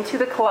into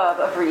the club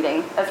of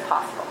reading as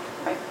possible,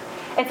 right?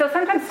 And so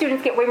sometimes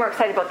students get way more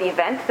excited about the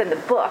event than the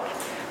book.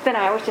 Then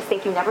I always just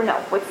think you never know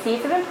what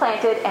seeds have been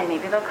planted, and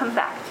maybe they'll come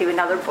back to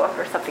another book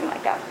or something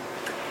like that.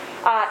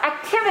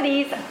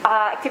 Activities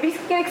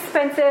can get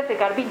expensive. They've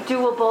got to be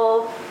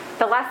doable.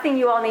 The last thing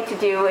you all need to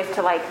do is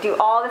to do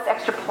all this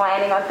extra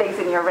planning on things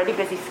in your already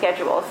busy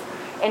schedules.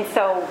 And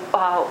so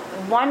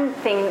one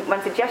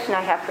suggestion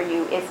I have for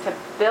you is to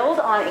build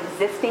on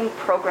existing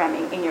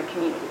programming in your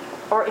community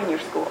or in your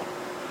school.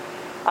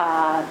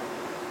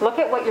 Look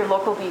at what your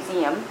local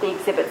museum, the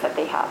exhibits that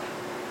they have.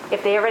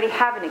 If they already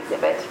have an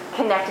exhibit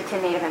connected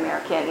to Native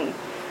American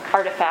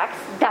artifacts,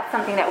 that's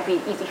something that would be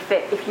an easy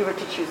fit if you were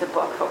to choose a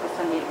book focused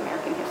on Native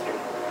American history.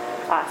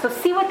 So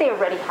see what they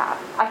already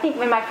have. I think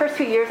in my first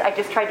 2 years, I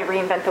just tried to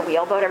reinvent the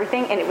wheel about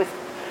everything, and it was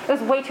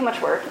way too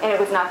much work, and it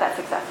was not that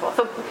successful.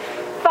 So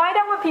find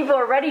out what people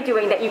are already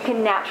doing that you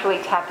can naturally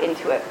tap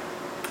into it.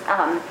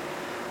 And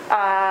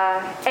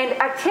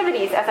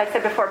activities, as I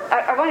said before,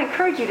 I want to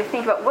encourage you to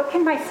think about what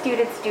can my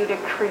students do to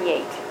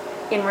create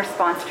in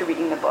response to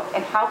reading the book,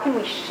 and how can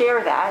we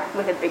share that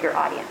with a bigger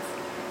audience?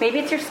 Maybe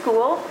it's your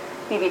school,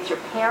 maybe it's your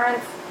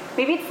parents,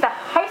 maybe it's the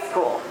high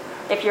school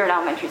if you're in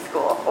elementary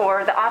school,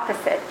 or the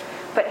opposite.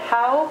 But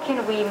how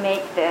can we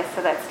make this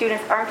so that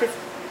students aren't just,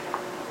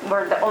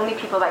 we're the only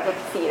people that get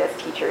to see it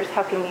as teachers?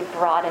 How can we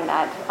broaden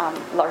that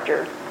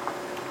larger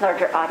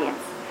audience?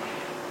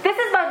 This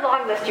is my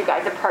long list, you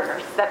guys, of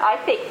partners that I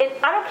think, and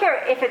I don't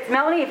care if it's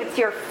Melanie, if it's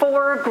your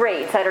 4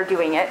 grades that are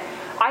doing it,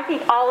 I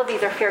think all of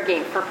these are fair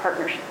game for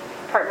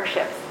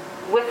partnerships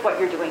with what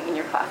you're doing in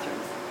your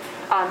classrooms.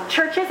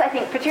 Churches, I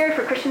think, particularly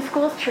for Christian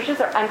schools,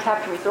 churches are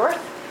untapped resource.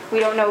 We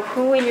don't know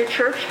who in your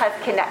church has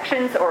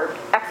connections or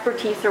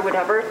expertise or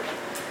whatever.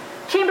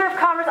 Chamber of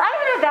Commerce, I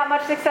haven't had that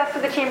much success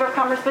with the Chamber of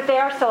Commerce, but they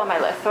are still on my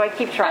list, so I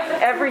keep trying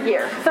every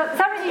year. So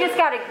sometimes you just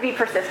got to be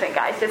persistent,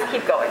 guys. Just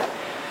keep going.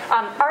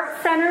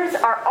 Art centers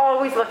are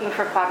always looking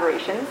for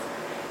collaborations,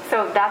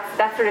 so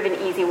that's sort of an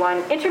easy one.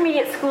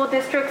 Intermediate school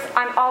districts,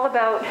 I'm all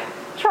about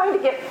trying to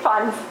get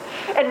funds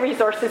and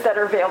resources that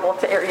are available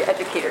to area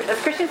educators. As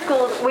Christian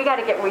schools, we got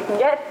to get what we can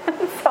get.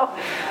 So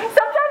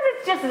sometimes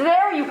it's just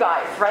there, you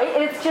guys, right?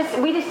 It's just,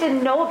 we just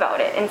didn't know about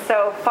it. And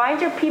so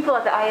find your people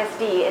at the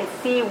ISD and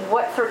see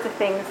what sorts of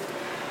things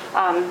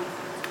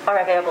are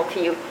available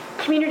to you.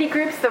 Community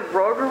groups, the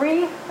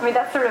Rotary, I mean,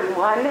 that's sort of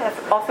one.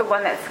 That's also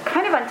one that's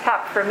kind of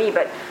untapped for me,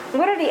 but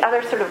what are the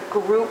other sort of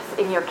groups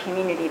in your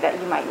community that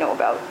you might know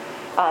about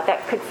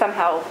that could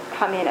somehow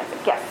come in as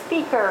a guest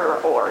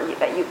speaker or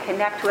that you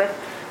connect with?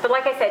 But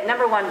like I said,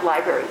 number one,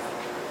 libraries.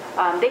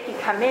 They can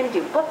come in,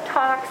 do book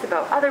talks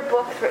about other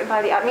books written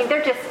by the... I mean,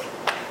 they're just...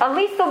 At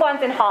least the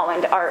ones in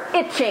Holland are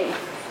itching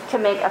to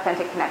make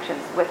authentic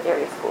connections with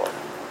area schools.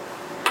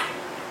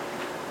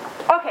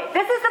 Okay,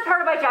 this is the part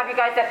of my job, you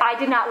guys, that I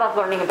did not love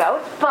learning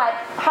about, but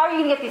how are you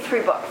going to get these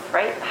free books,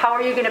 right? How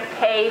are you going to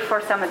pay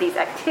for some of these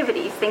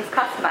activities? Things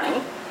cost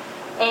money.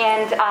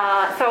 And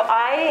so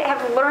I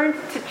have learned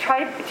to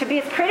try to be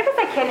as creative as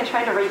I can in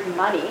trying to raise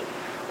money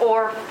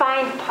or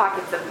find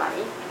pockets of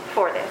money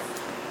for this.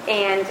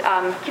 And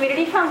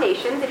community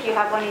foundations, if you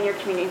have one in your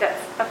community,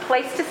 that's a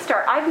place to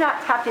start. I've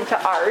not tapped into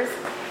ours.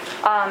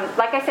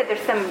 Like I said,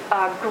 there's some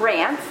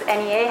grants.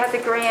 NEA has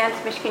a grant,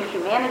 Michigan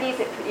Humanities,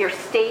 your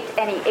state,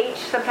 NEH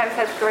sometimes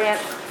has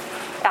grants.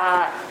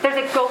 There's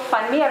a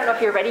GoFundMe. I don't know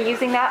if you're already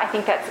using that. I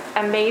think that's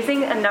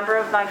amazing. A number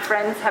of my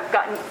friends have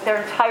gotten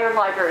their entire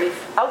libraries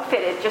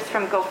outfitted just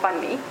from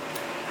GoFundMe.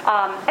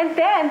 And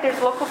then there's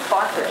local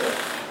sponsors.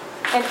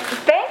 And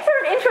banks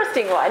are an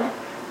interesting one,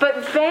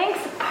 but banks,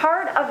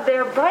 part of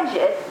their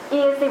budget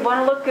is they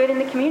want to look good in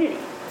the community.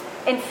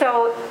 And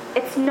so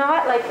it's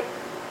not like...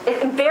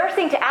 It's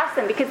embarrassing to ask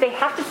them because they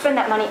have to spend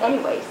that money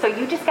anyway. So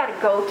you just got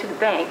to go to the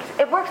bank.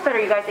 It works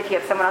better, you guys, if you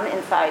have someone on the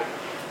inside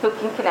who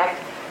can connect.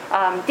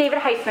 David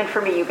Heisman,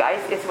 for me, you guys,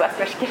 is West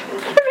Michigan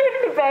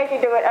Community Bank. You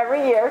do it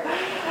every year.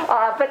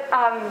 But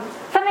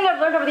something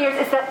I've learned over the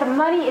years is that the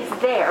money is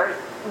there.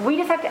 We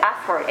just have to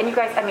ask for it. And you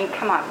guys, I mean,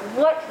 come on.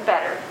 What's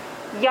better?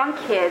 Young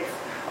kids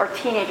or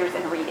teenagers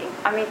in reading?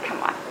 I mean,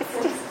 come on. It's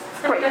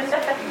great.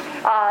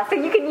 So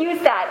you can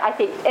use that, I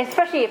think,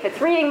 especially if it's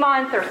reading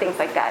month or things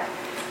like that.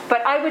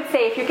 But I would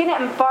say if you're going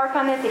to embark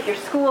on this, if your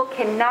school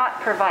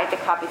cannot provide the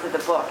copies of the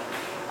book,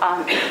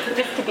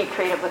 just to be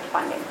creative with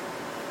funding.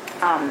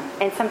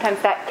 And sometimes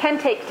that can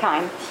take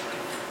time.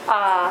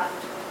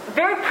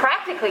 Very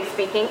practically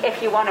speaking,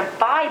 if you want to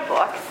buy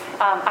books,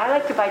 I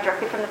like to buy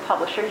directly from the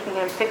publisher. You can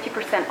get them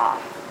 50%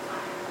 off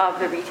of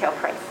the retail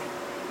price.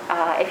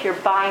 If you're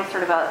buying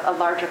sort of a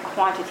larger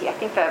quantity, I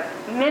think the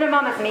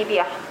minimum is maybe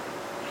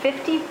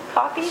 50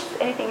 copies,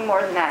 anything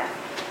more than that.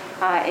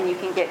 And you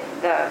can get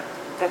the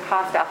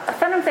cost off.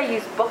 Sometimes I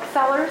use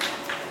booksellers.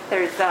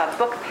 There's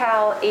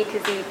BookPal, A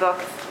to Z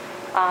Books,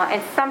 and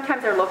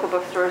sometimes our local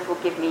bookstores will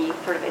give me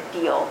sort of a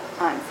deal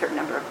on a certain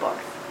number of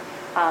books.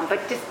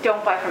 But just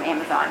don't buy from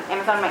Amazon.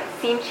 Amazon might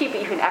seem cheap,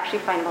 but you can actually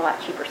find them a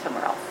lot cheaper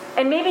somewhere else.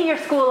 And maybe your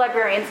school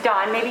librarian's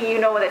Don. Maybe you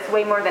know this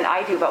way more than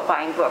I do about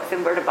buying books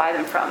and where to buy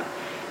them from.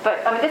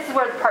 But I mean, this is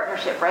where the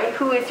partnership, right?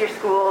 Who is your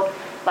school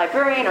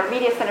librarian or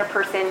media center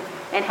person,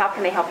 and how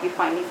can they help you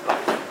find these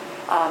books,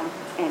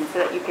 and so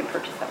that you can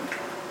purchase them.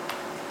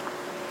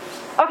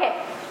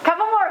 Okay,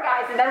 couple more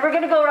guys, and then we're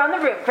going to go around the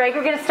room. Greg,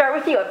 we're going to start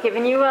with you.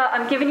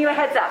 I'm giving you a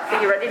heads up, so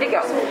you're ready to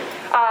go.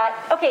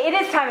 Okay, it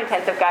is time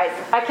intensive, guys.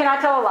 I cannot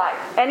tell a lie.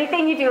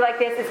 Anything you do like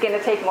this is going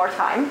to take more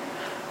time.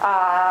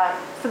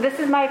 So this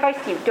is my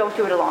advice to you: don't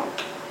do it alone.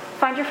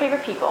 Find your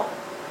favorite people,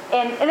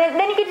 and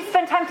then you get to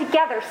spend time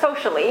together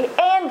socially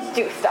and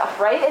do stuff,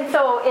 right? And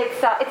so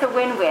it's a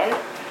win-win.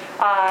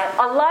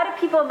 A lot of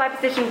people in my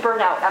position burn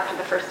out after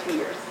the first 2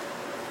 years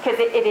because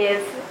it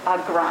is a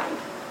grind.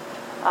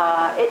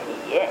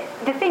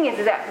 The thing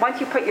is that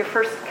once you put your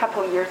first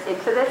couple years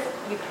into this,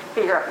 you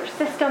figure out your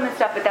system and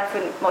stuff, but that's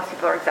when most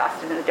people are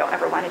exhausted and don't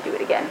ever want to do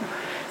it again.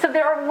 So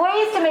there are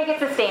ways to make it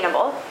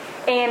sustainable,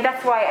 and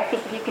that's why I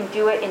think if you can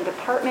do it in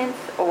departments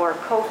or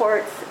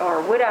cohorts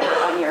or whatever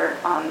on your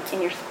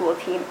in your school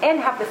team and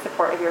have the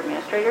support of your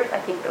administrators, I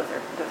think those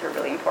are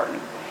really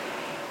important.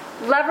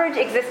 Leverage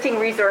existing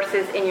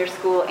resources in your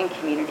school and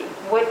community.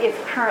 What is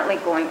currently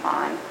going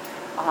on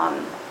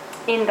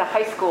in the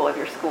high school of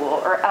your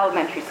school or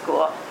elementary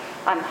school?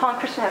 Holland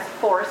Christian has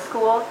Forest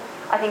School.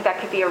 I think that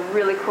could be a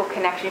really cool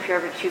connection if you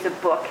ever choose a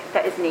book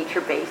that is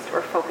nature-based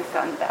or focused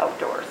on the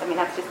outdoors. I mean,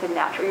 that's just a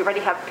natural. You already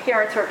have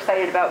parents who are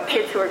excited about it,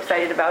 kids who are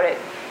excited about it,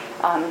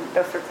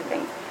 those sorts of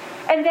things.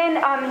 And then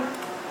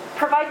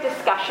provide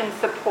discussion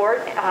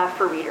support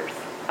for readers.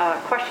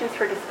 Questions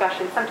for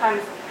discussion.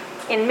 Sometimes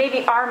in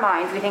maybe our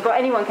minds, we think, well,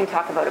 anyone can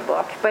talk about a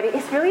book, but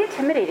it's really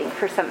intimidating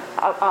for some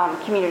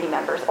community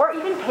members or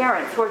even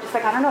parents who are just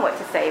like, I don't know what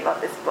to say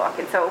about this book.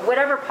 And so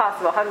whatever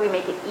possible, how do we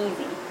make it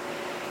easy?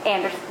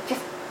 And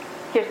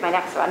here's my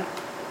next one.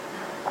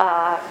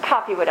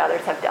 Copy what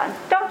others have done.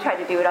 Don't try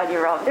to do it on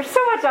your own. There's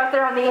so much out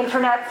there on the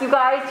internet, you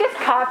guys. Just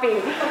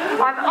copy.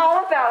 I'm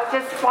all about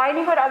just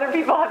finding what other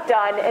people have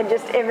done and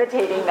just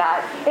imitating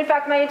that. In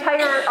fact, my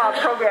entire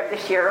program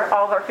this year,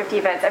 all of our 50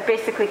 events, I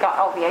basically got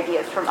all the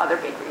ideas from other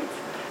big reads.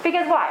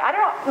 Because why? I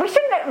don't know. We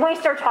shouldn't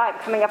waste our time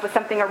coming up with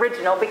something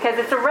original because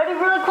it's already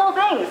really cool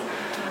things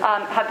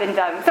have been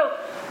done. So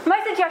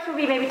my suggestion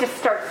would be maybe just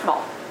start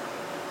small.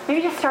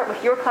 Maybe just start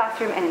with your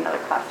classroom and another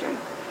classroom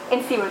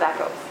and see where that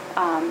goes.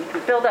 You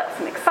can build up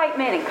some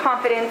excitement and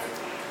confidence,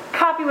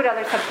 copy what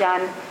others have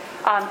done.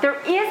 There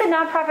is a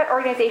nonprofit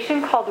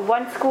organization called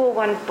One School,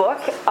 One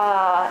Book,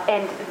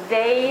 and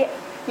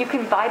you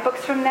can buy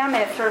books from them,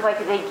 and it's sort of like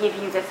they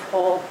give you this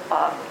whole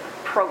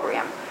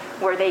program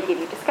where they give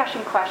you discussion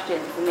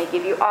questions, and they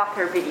give you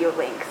author video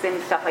links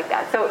and stuff like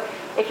that. So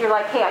if you're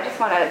like, hey, I just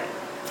want to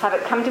have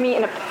it come to me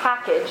in a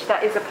package,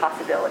 that is a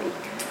possibility.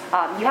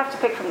 You have to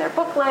pick from their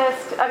book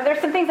list. There's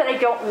some things that I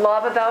don't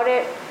love about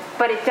it,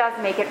 but it does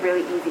make it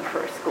really easy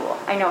for a school.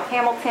 I know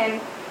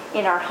Hamilton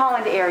in our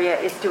Holland area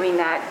is doing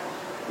that.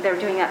 They're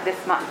doing that this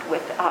month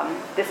with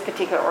this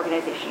particular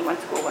organization, One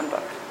School, One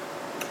Book.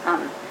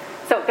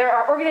 So there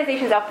are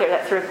organizations out there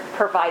that sort of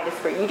provide this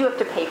for you. You do have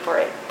to pay for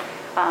it.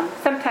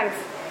 Sometimes,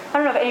 I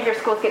don't know if any of your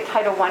schools get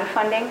Title I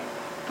funding,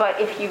 but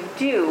if you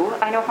do,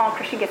 I know Holland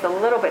Christian gets a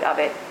little bit of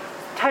it.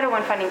 Title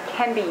I funding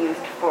can be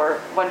used for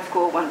One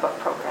School, One Book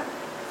program.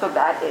 So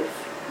that is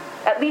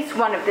at least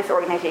one of this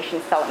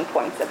organization's selling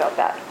points about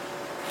that.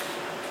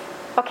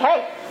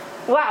 Okay.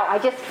 Wow, I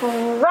just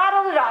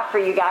rattled it off for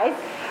you guys.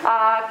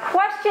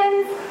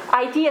 Questions,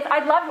 ideas.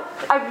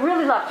 I'd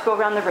really love to go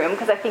around the room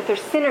because I think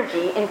there's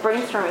synergy in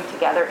brainstorming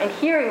together and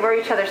hearing where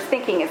each other's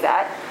thinking is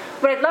at.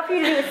 What I'd love for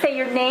you to do is say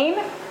your name,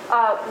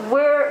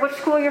 which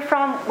school you're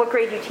from, what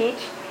grade you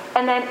teach,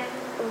 and then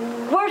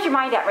where's your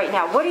mind at right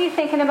now? What are you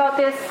thinking about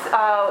this?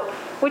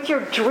 What's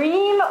your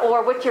dream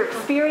or what's your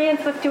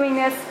experience with doing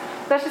this?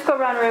 Let's just go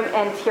around the room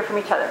and hear from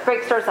each other.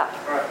 Greg, start us off.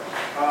 All right.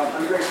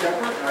 I'm Greg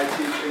Stepper, and I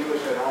teach English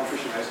at Holland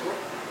Christian High School.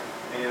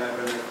 And I've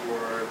been there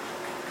for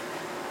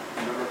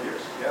a number of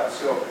years. Yeah,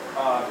 so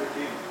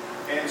 15.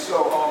 And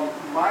so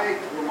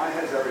where my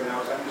head's at right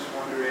now is I'm just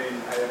wondering,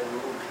 I have a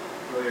little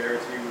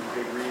familiarity with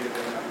Big Read, I've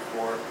done that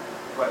before,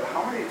 but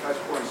how many touch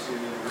points do you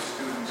need with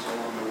students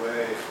along the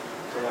way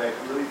to like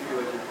really feel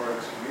like you're part of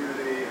this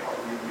community, how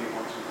you meet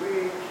once a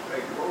week?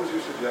 Like, what was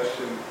your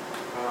suggestion?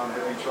 Have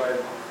you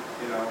tried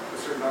a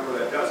certain number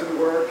that doesn't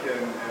work,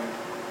 and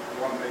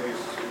one maybe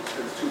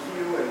it's too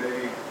few, and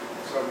maybe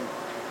some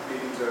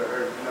meetings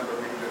or number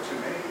of meetings are too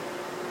many?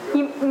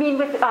 You mean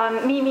with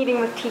me meeting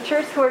with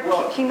teachers who are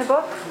teaching the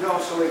book? No,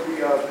 so like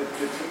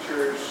the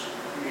teachers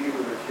meeting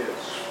with their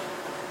kids.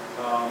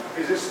 Are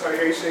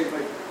you saying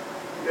like,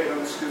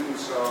 the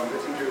students,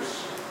 the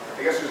teachers,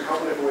 I guess there's a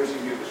couple different ways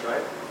you can do this,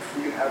 right?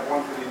 You can have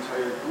one for the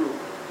entire group,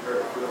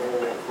 or for the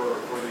whole, for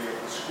the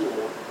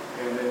school,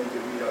 and then you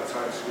can meet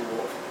outside of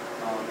school.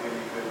 And you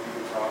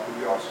could talk, and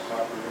we also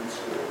talk within the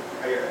school.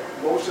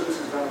 Most of this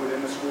is done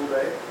within the school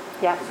day?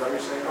 Yeah. Is that what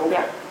you're saying? Okay.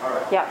 Yeah. All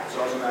right. Yeah.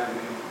 So I was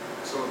imagining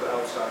some of the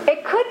outside.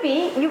 It could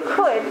be. You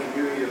could. Some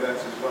community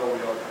events as well,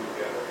 we all come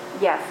together.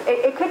 Yes.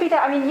 It could be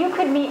that. I mean, you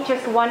could meet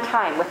just one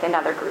time with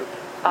another group.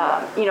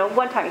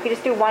 One time. You could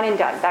just do one and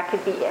done. That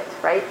could be it,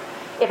 right?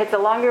 If it's a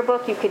longer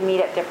book, you could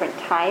meet at different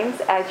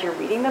times as you're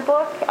reading the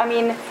book. I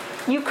mean,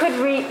 you could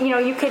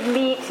you could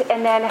meet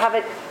and then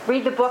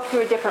read the book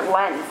through a different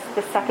lens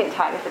the second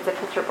time if it's a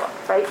picture book,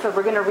 right? So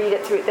we're going to read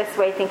it through it this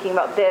way, thinking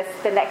about this.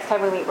 The next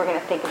time we meet, we're going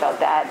to think about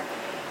that.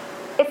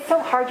 It's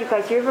so hard, you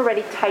guys. You have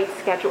already tight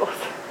schedules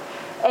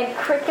and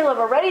curriculum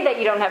already that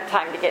you don't have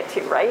time to get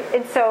to, right?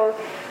 And so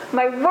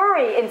my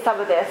worry in some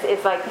of this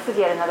is like, this is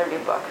yet another new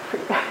book for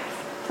you guys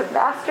to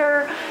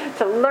master,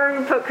 to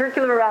learn, put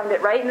curriculum around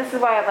it, right? And this is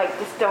why I'm like,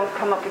 just don't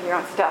come up with your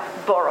own stuff.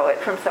 Borrow it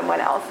from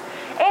someone else.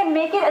 And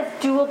make it as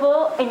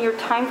doable in your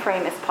time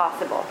frame as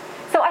possible.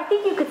 So I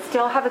think you could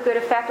still have a good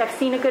effect. I've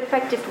seen a good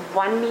effect just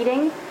one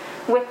meeting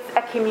with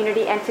a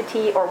community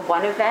entity or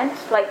one event.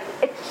 Like,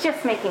 it's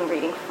just making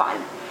reading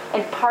fun.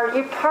 And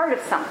you're part of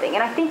something.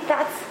 And I think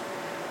that's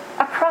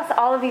across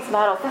all of these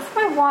models. That's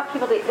what I want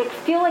people to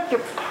feel like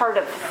you're part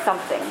of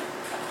something.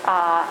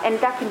 And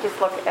that can just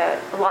look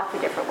at lots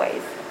of different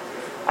ways.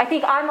 I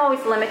think I'm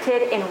always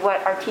limited in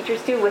what our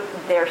teachers do with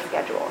their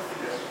schedules.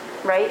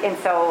 Right? And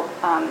so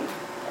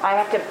I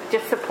have to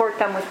just support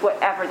them with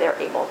whatever they're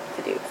able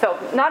to do. So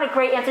not a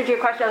great answer to your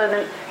question other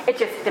than it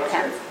just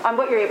depends on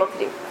what you're able to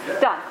do.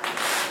 Dawn.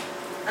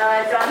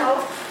 Dawn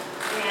Hope,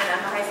 and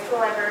I'm a high school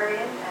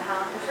librarian at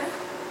Holland Christian.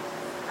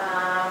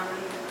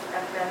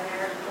 I've been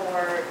there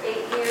for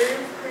 8 years.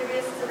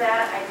 Previous to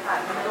that, I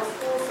taught middle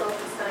school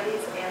social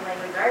studies and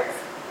language arts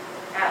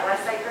at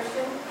Westside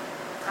Christian.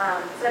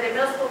 So I did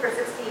middle school for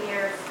 16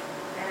 years,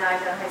 and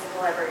I've done high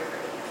school library for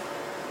 8 years.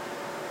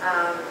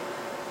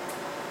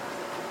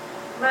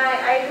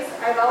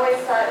 I've always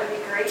thought it would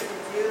be great to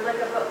do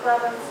like a book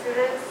club with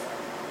students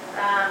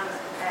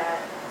at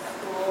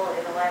school,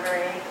 in the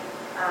library.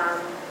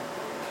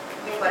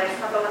 What I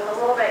struggle with a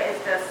little bit is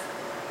just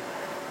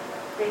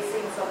they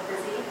seem so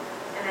busy,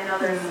 and I know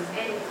there's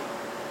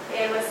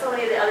and with so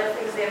many of the other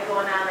things they have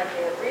going on, like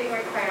they have reading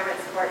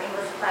requirements for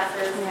English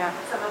classes. Yeah.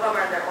 Some of them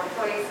are their own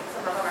choice,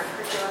 some of them are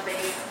curriculum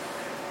based.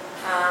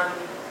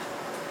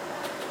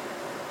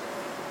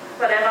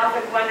 But I've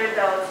often wondered,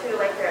 though, too,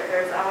 like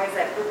there's always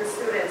that group of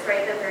students,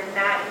 right, that they're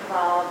not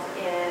involved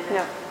in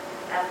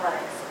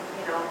athletics.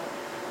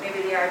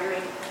 Maybe they are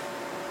doing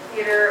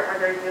theater or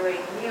they're doing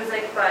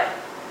music, but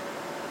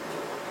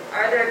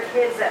are there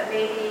kids that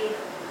maybe,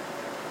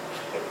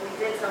 if we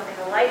did something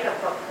like a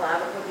book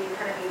club, it would be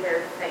kind of be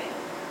their thing?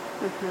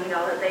 Mm-hmm.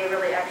 That they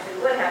really actually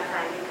would have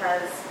time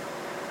because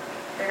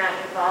they're not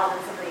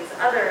involved in some of these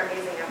other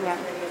amazing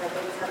opportunities that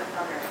they just haven't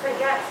found their fit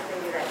yet. So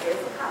maybe that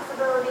is a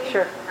possibility.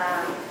 Sure.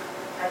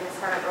 I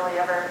just haven't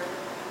really ever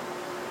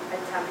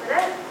attempted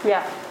it.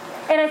 Yeah.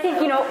 And I think,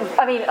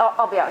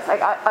 I'll be honest,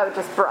 I would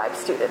just bribe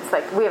students.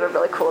 Like, we have a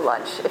really cool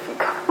lunch if you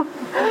come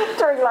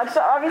during lunch.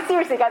 I mean,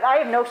 seriously, guys, I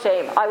have no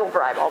shame. I will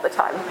bribe all the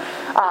time.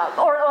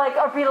 Or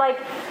be like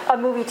a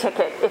movie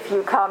ticket if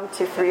you come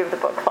to 3 of the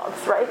book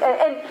clubs, right?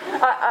 And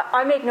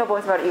I make no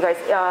bones about it, you guys.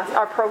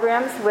 Our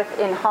programs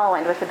in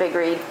Holland with the Big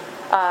Read,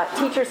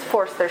 teachers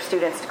force their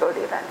students to go to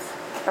the events.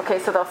 Okay,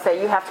 so they'll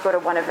say, you have to go to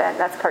one event.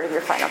 That's part of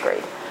your final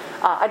grade.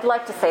 I'd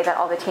like to say that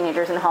all the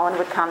teenagers in Holland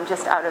would come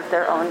just out of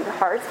their own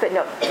hearts, but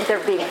no, they're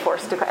being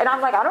forced to go. And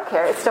I'm like, I don't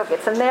care. It still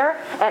gets them there.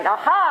 And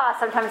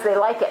sometimes they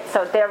like it.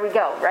 So there we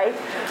go, right?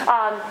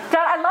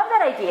 I love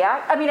that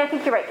idea. I mean, I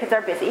think you're right, because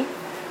they're busy.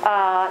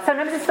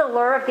 Sometimes it's the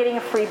lure of getting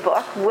a free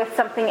book with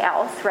something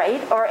else,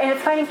 right? And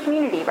it's finding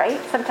community, right?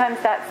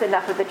 Sometimes that's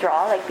enough of the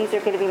draw. Like, these are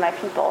going to be my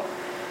people.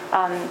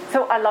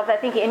 So I love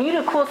that thinking. And you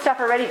do cool stuff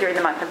already during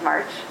the month of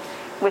March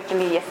with the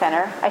Media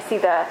Center. I see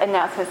the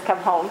announcements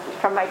come home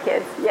from my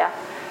kids. Yeah,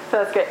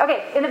 so that's great.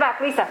 Okay, in the back,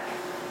 Lisa.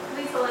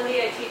 Lisa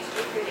Lindy, I teach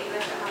Deep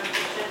English at Home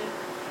Christian.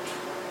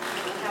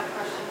 I have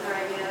questions or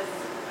ideas.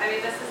 I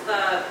mean, this is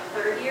the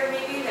 3rd year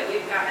maybe that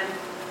we've gotten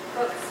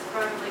books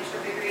from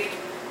Lakeshore Big Read.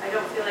 I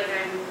don't feel like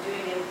I'm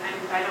doing it.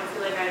 I don't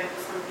feel like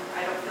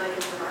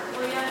it's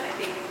remarkable yet. I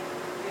think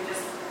we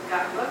just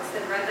got books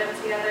and read them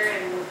together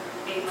and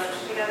ate lunch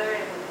together.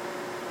 And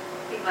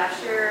I think last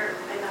year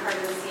in the Heart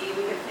of the Sea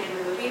we had planned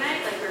a movie night.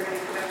 Like, we were going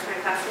to come back to my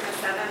classroom at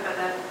 7, but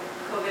then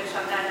COVID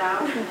shut that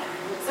down.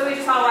 So we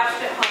just all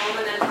watched it home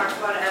and then talked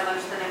about it at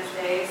lunch the next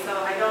day. So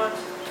I don't.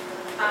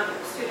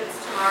 Students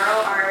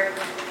tomorrow are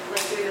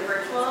like doing the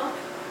virtual,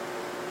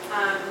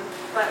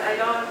 but I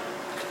don't.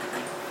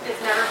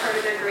 It's never part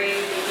of their grade.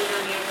 They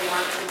email me if they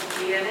want to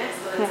be in it,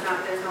 so it's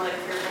not. There's no like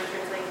peer pressure.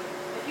 It's like,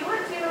 if you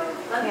want to,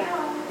 let me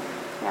know.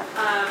 Yeah.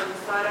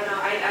 So I don't know.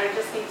 I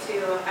just need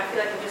to. I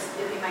feel like I'm just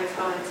dipping my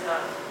toe into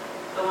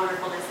the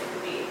wonderfulness it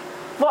could be.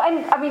 Well,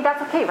 and I mean,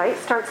 that's okay, right?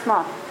 Start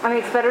small. I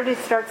mean, it's better to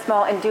start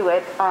small and do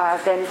it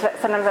than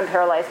sometimes I'm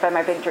paralyzed by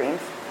my big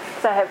dreams.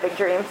 So I have big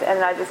dreams,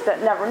 and I just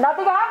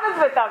nothing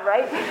happens with them,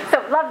 right?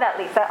 So love that,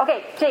 Lisa.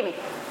 Okay, Jamie.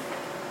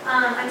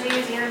 I'm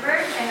Jamie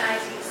Dienenberg, and I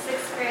teach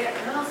 6th grade at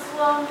the middle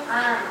school.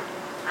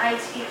 I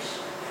teach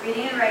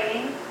reading and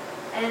writing,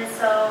 and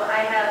so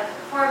I have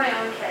 4 of my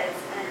own kids,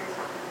 and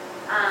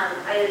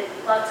I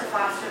love to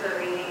foster the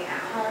reading at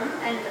home.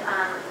 And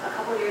a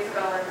couple years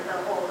ago, when the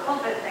whole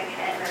COVID thing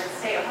hit and the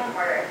stay-at-home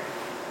order,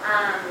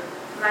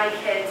 my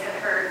kids had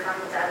heard from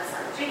Deb's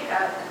son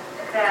Jacob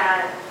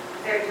that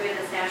they're doing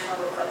this National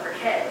Book Club for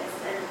kids.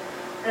 And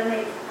then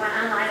they went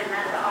online and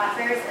met the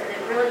authors, and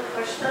it really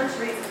pushed them to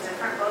read some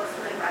different books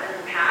than they've read in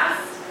the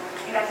past.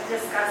 They got to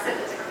discuss it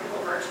with different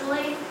people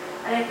virtually.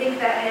 And I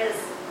think that has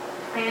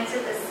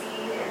planted the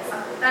seed in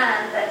some of them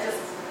that just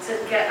to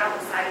get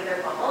outside of their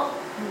bubble.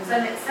 So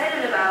I'm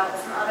excited about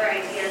some other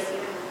ideas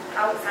even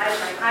outside of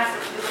my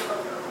classroom, do the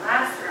book in the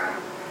classroom,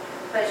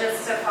 but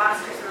just to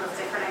foster some of those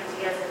different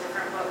ideas and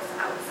different books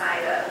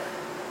outside of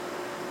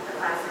the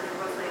classroom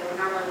for books that we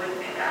normally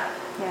wouldn't pick up.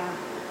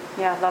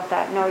 Yeah, love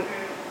that. No,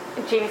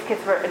 Jamie's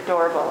kids were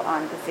adorable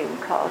on the Zoom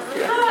calls.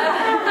 Yeah.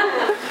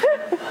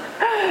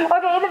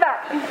 Okay, in the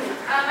back.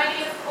 My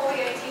name is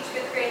Chloe. I teach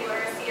 5th grade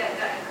literacy at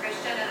Dutton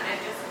Christian, and I'm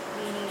just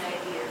gleaning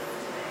ideas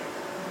today.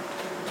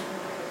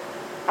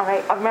 All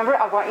right, remember,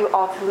 I want you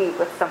all to leave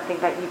with something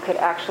that you could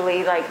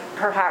actually, like,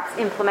 perhaps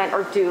implement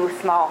or do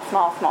small,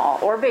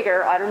 or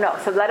bigger, I don't know.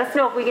 So let us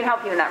know if we can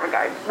help you in that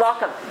regard.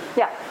 Welcome.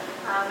 Yeah.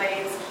 My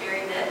name is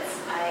Carrie Nitz.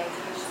 I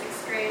teach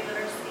 6th grade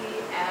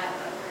literacy at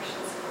a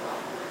Christian school.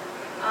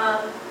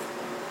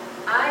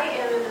 I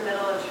am in the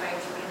middle of trying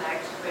to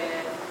connect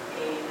with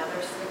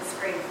another 6th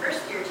grade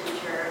first-year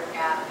teacher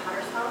at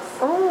Potter's House,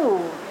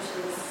 which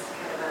is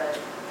kind of a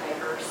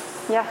diverse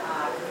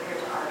compared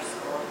to our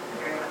school,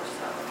 very much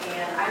so.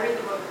 And I read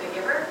the book The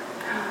Giver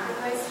with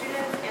my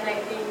students, and I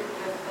think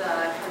with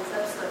the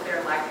concepts of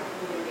their lack of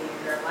community,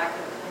 their lack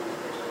of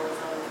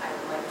individualism, I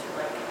would like to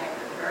connect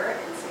with her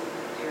and see if we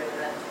can do an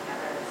event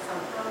together at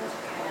some point to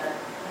kind of,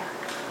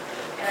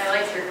 and I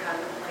liked your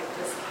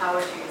just how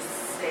would you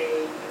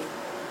say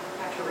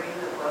after reading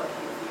the book,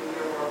 you view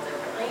your world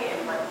differently,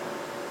 and what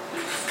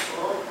each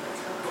school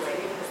took away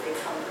because they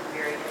come from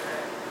very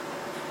different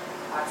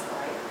walks of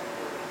life.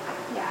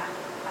 Yeah.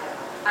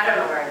 I don't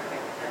know where I'm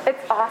going with it.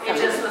 It's awesome.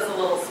 It just was a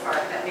little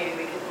spark that maybe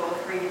we could both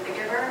read The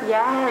Giver.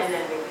 Yes. And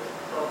then we could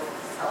both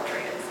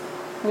celebrate it.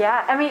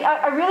 Yeah, I mean,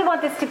 I really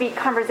want this to be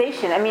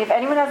conversation. I mean, if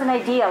anyone has an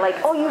idea, like,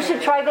 oh, you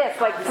should try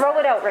this, like, throw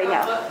it out right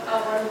now.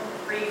 One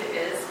read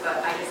is, but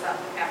I just thought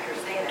after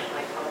saying it,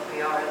 like, well, if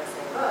we all read the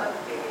same book,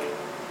 maybe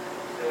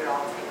we would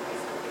all take away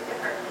something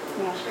different.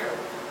 Yeah. Sure.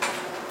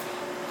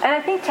 And I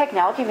think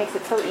technology makes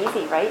it so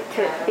easy, right,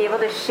 to be able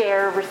to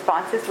share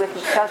responses with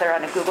each other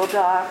on a Google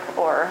Doc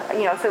or,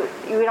 so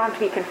we don't have to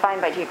be confined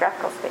by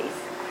geographical space.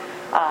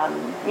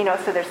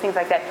 So there's things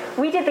like that.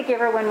 We did The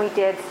Giver when we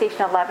did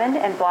Station 11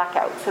 and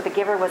Blackout. So The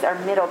Giver was our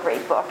middle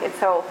grade book. And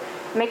so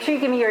make sure you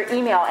give me your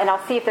email, and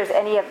I'll see if there's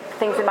any of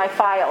things in my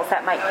files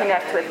that might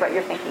connect with what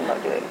you're thinking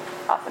about doing.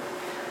 Awesome.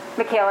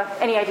 Michaela,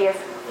 any ideas?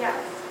 Yes.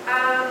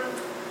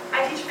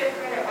 I teach 5th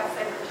grade at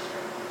Westside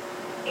Christian.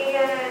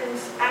 And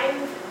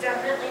I'm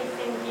definitely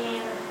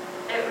thinking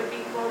it would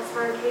be cool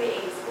for a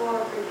K-8 school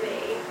or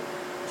pre-K-8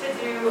 to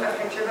do a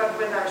picture book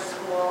with our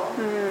school.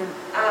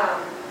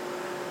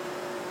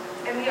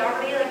 And we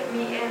already like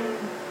meet in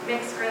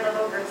mixed grade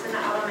level groups in the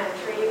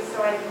elementary,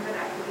 so I think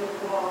that could be a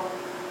cool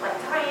like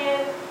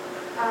tie-in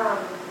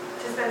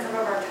to spend some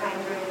of our time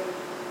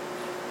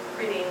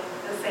reading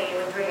the same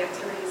and doing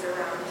activities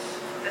around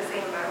the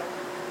same book.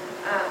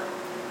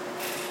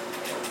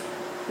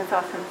 That's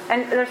awesome.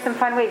 And there's some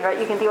fun ways, right?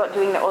 You can think about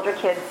doing the older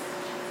kids,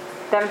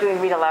 them doing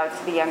read alouds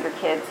to the younger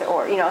kids,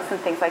 or some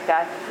things like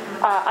that.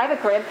 I have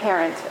a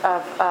grandparent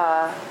of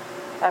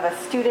a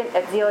student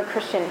at Zeeland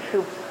Christian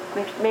who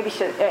maybe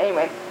should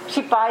anyway.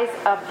 She buys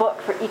a book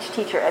for each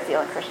teacher at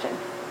Zeeland Christian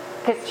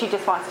because she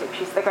just wants to.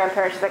 She's the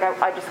grandparent. She's like,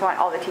 I just want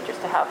all the teachers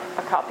to have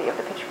a copy of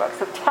the picture book.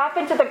 So tap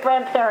into the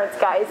grandparents,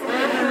 guys.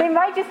 They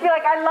might just be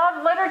like, I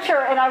love literature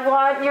and I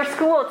want your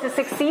school to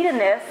succeed in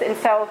this. And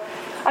so,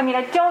 I mean,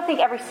 I don't think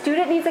every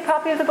student needs a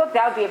copy of the book.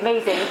 That would be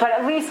amazing. But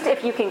at least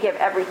if you can give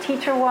every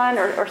teacher one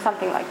or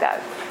something like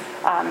that.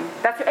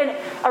 And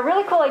a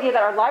really cool idea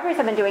that our libraries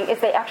have been doing is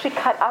they actually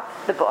cut up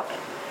the book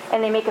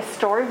and they make a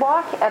story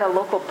walk at a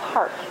local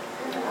park.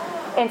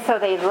 And so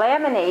they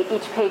laminate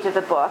each page of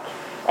the book,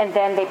 and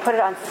then they put it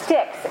on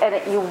sticks,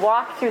 and you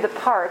walk through the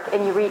park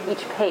and you read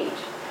each page.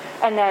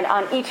 And then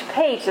on each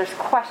page there's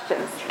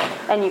questions,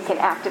 and you can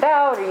act it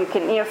out, or you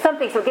can,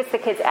 something, so it gets the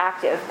kids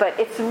active. But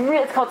it's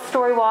called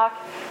Story Walk.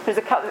 There's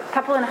a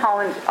couple in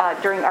Holland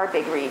during our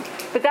big read.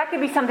 But that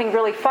could be something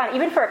really fun,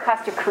 even for a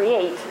class to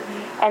create,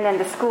 and then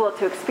the school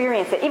to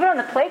experience it, even on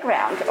the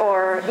playground,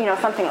 or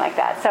something like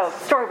that. So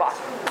Story Walk,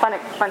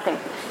 fun thing.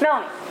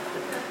 Melanie.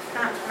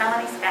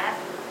 Melanie Scott.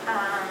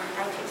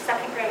 I teach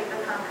second grade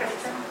with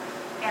Christian,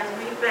 and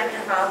we've been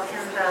involved in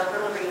the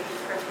Little Read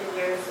for a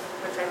few years,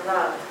 which I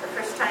love. The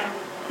first time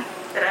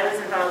that I was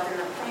involved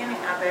in the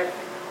planning of it,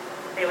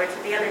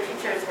 the other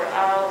teachers were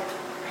all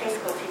high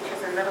school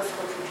teachers and middle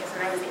school teachers,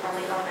 and I was the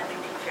only elementary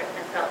teacher,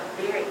 and felt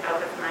very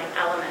out of my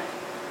element.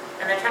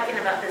 And they're talking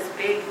about this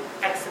big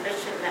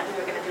exhibition that we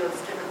were going to do of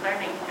student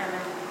learning, and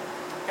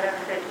I don't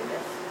know how to do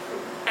this.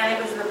 And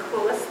it was the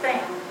coolest thing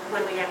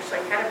when we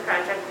actually had a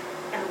project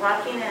and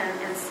walking in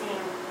and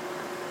seeing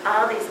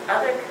all these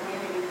other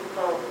community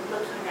people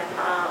looking at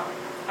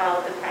all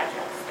of the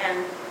projects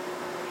and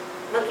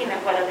looking at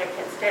what other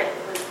kids did.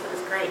 It was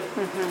great.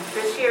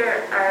 This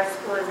year, our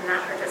school is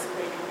not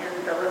participating in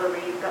the Little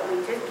Read, but we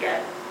did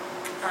get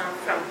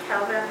from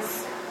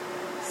Calvin's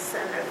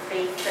Center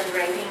Faith and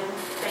Writing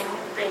thing,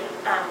 they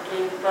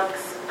gave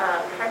books,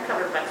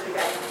 hardcover books. We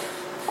got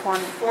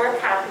 4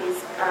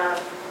 copies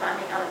of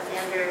Bonnie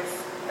Alexander's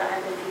The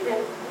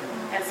Undefeated.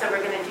 And so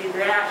we're going to do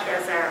that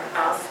as our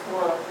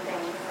all-school thing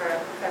for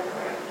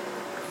February.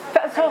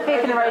 So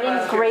Faith and Writing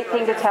is a great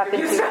thing to tap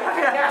into.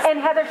 And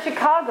Heather,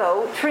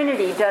 Chicago,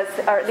 Trinity does,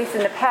 or at least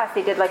in the past,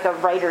 they did like a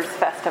writers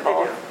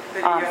festival.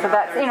 They do. So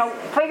that's,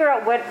 figure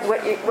out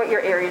what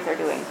your areas are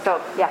doing.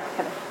 So, yeah,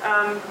 Heather.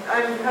 I'm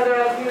Heather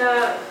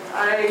Alpina.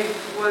 I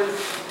was,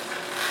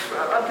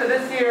 up to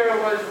this year,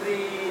 was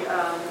the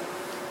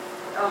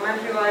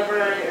elementary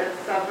library at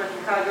Southwest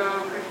Chicago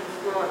Christian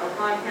School at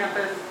Oakland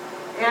campus,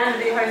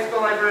 and the high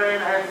school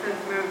librarian. I have since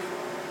moved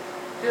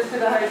just to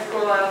the high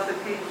school. I also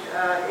teach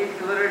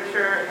AP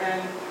Literature,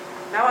 and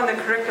now I'm the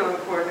curriculum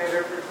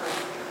coordinator for some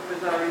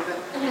bizarre reason.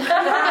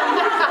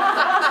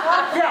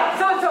 Yeah,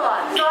 so it's a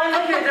lot. So I'm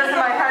looking at this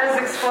and my head is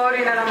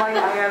exploding, and I'm like,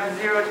 I have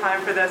zero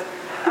time for this.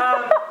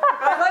 But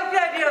I like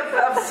the idea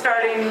of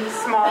starting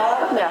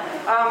small. Yeah.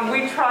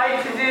 We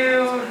tried to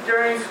do,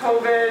 during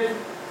COVID,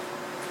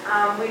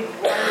 we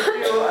wanted to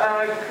do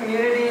a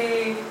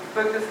community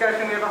book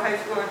discussion. We have a high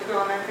school and 2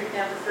 elementary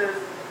campuses.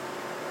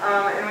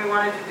 And we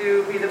wanted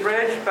to Be the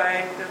Bridge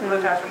by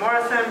Latasha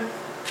Morrison.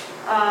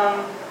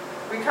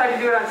 We tried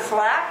to do it on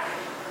Slack.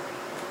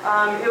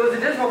 It was a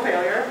dismal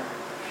failure.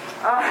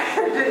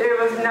 It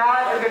was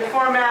not a good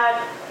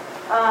format.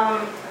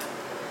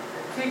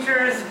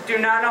 Teachers do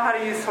not know how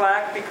to use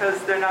Slack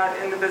because they're not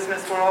in the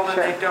business world and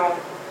they don't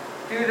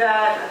do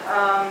that.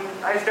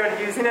 I started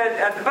using it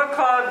at the book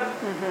club,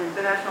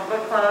 the National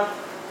Book Club.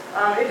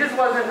 It just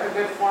wasn't a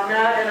good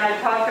format, and I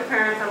talked to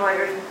parents and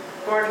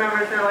board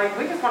members, and they're like,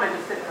 we just wanted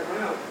to sit in the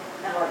room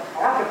and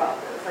talk about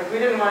this. We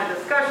didn't want a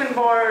discussion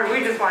board,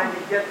 we just wanted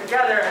to get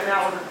together, and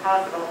that wasn't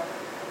possible.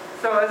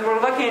 So as we're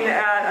looking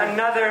at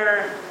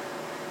another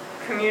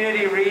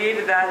community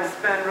read, that's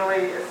been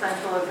really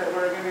essential, is that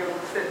we're going to be able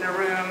to sit in a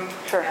room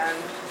and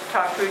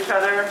talk to each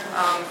other.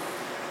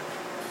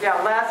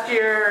 Last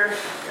year,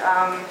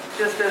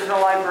 just as a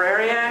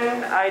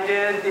librarian, I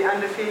did The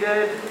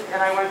Undefeated,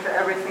 and I went to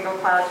every single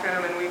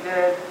classroom, and we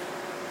did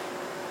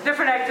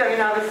different activities.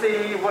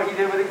 Obviously, what you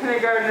did with a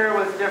kindergartner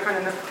was different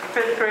in the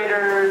 5th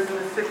graders, and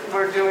the 6th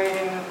were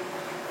doing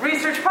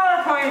research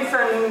PowerPoints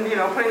and,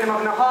 putting them up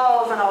in the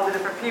halls and all the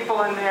different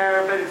people in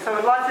there. But so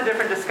lots of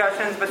different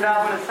discussions, but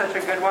that one is such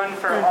a good one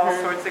for all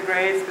sorts of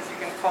grades because you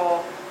can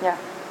pull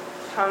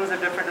tons of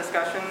different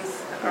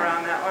discussions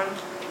around that one.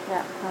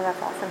 Yeah, that's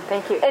awesome.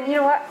 Thank you. And you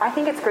know what? I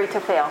think it's great to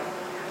fail.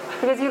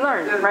 Because you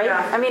learn, right?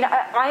 Yeah. I mean,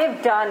 I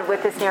am done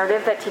with this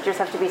narrative that teachers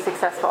have to be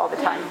successful all the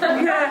time.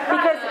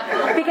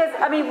 because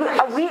I mean,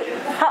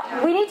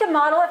 we need to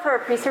model it for our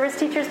pre-service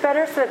teachers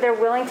better so that they're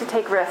willing to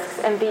take risks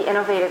and be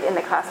innovative in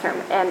the classroom.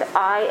 And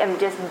I am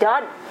just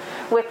done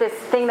with this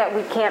thing that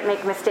we can't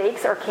make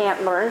mistakes or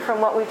can't learn from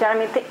what we've done.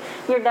 I mean,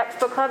 your next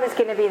book club is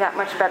going to be that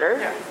much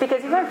better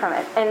because you learn from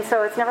it. And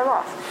so it's never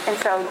lost. And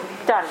so,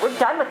 done. We're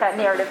done with that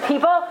narrative,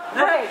 people.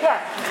 Okay, yeah.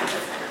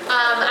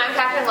 I'm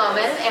Catherine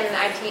Lohman, and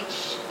I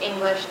teach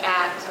English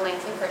at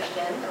Lansing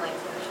Christian in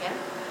Lansing, Michigan.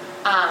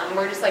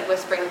 We're just like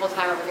whispering the whole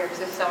time over here because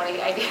there's so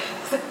many ideas.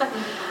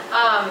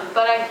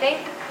 But I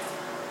think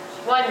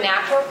one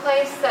natural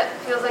place that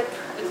feels like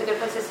it's a good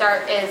place to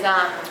start is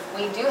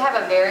we do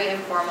have a very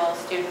informal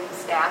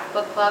student-staff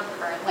book club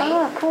currently.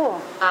 Oh,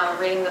 cool.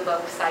 Reading the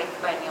book Psych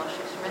by Neil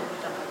Shusterman.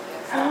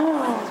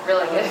 It's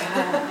really good.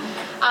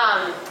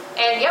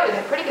 And yeah, we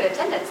had pretty good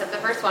attendance at the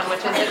first one, which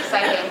is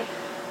exciting.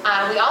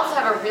 We also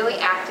have a really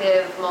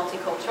active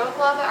multicultural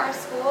club at our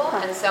school,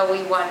 and so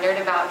we wondered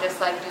about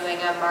just like doing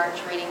a March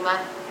reading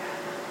month.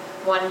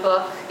 One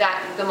book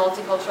that the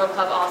multicultural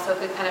club also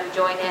could kind of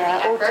join in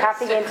the efforts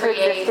tapping to into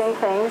create existing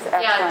things.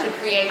 to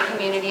create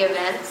community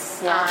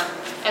events.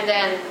 And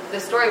then the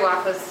story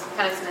walk was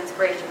kind of some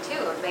inspiration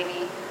too. Of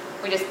maybe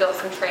we just built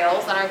some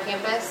trails on our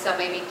campus, so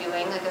maybe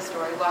doing like a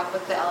story walk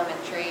with the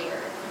elementary.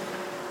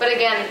 But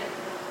again,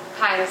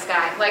 pie in the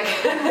sky. Like,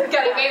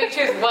 gotta maybe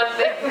choose one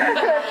thing.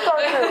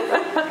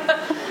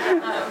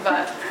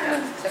 But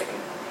it's exciting.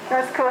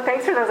 That's cool.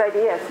 Thanks for those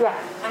ideas. Yeah.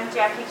 I'm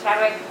Jackie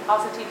Chadwick.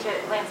 Also teach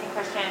at Lansing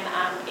Christian,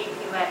 AP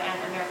Lit and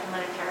American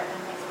Literature in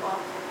high school,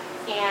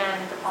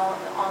 and all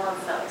of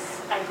those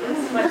ideas.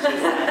 What she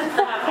said.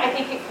 I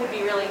think it could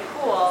be really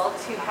cool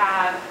to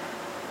have,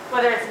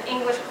 whether it's an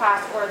English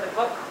class or the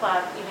book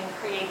club, even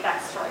create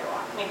that story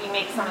walk. Maybe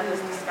make some of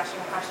those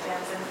discussion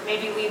questions, and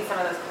maybe lead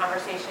some of those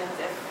conversations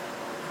if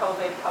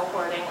COVID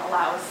cohorting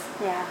allows.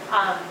 Yeah.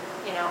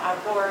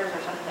 Outdoors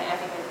or something. I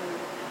think it'd be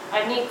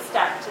a neat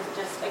step to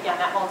just, again,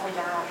 that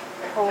multi-generational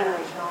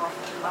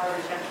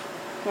collaboration.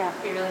 Yeah.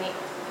 Be really neat.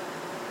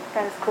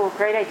 That is cool.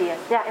 Great idea.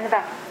 Yeah, in the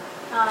back.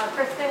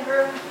 Kristen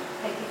Groom.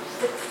 I teach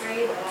 6th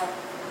grade at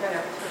Red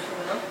Oaks Christian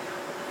Middle.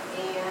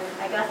 And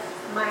I guess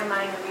my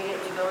mind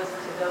immediately goes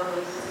to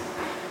those,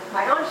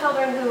 my own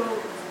children who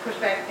push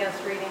back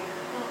against reading,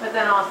 but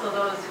then also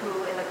those who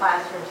in the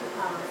classrooms, it's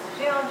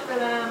a challenge for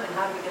them, and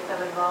how do we get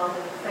them involved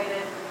and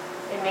excited,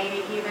 and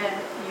maybe even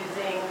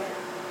using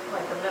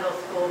like a middle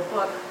school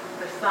book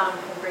for some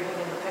can bring it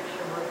in the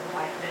picture more than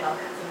talking about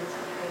these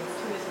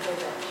Tuesday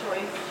that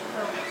choice.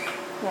 So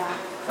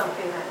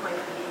something that might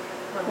be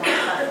a little more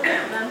exciting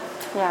for them.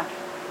 Yeah.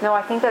 No,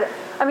 I think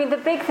the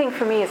big thing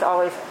for me is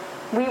always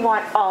we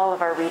want all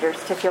of our readers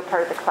to feel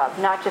part of the club,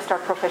 not just our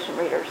proficient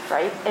readers,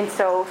 right? And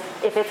so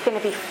if it's going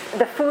to be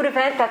the food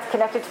event that's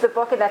connected to the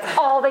book and that's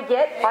all they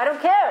get, I don't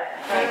care.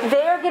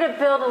 They're going to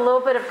build a little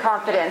bit of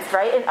confidence,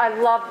 right? And I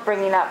love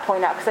bringing that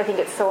point up because I think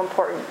it's so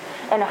important.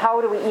 And how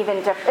do we even,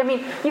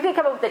 you can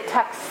come up with a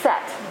text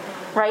set,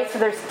 right? So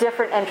there's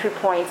different entry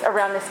points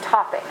around this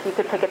topic. You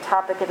could pick a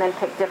topic and then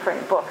pick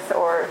different books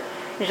or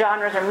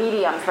genres or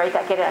mediums, right,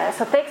 that get in it.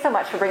 So thanks so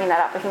much for bringing that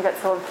up. I think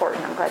that's so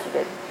important. I'm glad you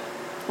did.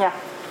 Yeah.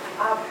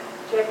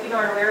 Jackie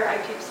Nornwehr. I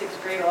teach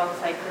 6th grade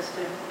alongside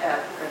Kristen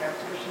at Red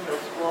Oaks Christian Middle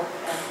School,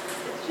 and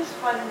it's just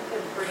fun to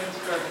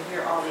brainstorm and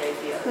hear all the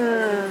ideas.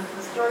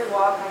 The story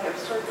walk, I have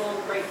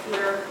circled right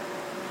here,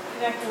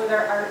 connecting with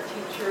our art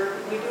teacher.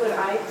 We do an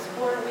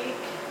iExplore week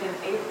in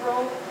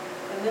April,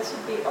 and this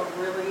would be a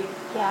really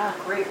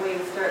great way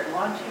to start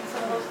launching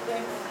some of those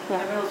things.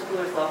 My middle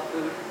schoolers love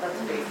food, let's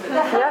face it.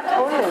 Yeah,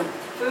 totally.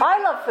 I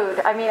love food.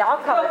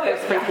 I'll come if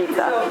there's free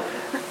pizza.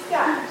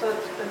 So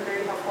it's been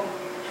very helpful.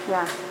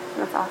 Yeah,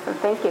 that's awesome.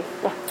 Thank you.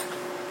 Yeah.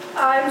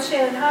 I'm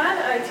Shannon Hahn.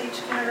 I teach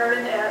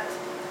kindergarten at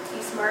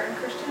East Martin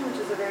Christian,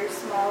 which is a very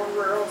small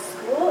rural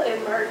school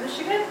in Martin,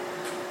 Michigan.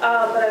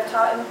 But I've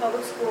taught in the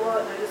public school,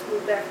 and I just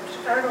moved back from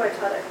Chicago. I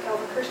taught at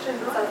Calvin Christian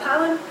in South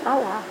Holland.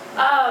 Oh,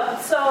 wow.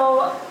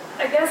 So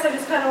I guess I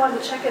just kind of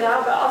wanted to check it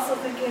out, but also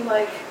thinking,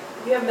 like,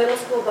 we have middle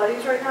school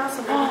buddies right now,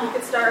 so maybe we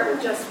could start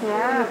with just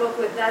reading a book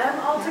with them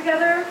all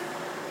together.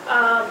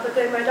 But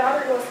then my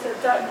daughter goes to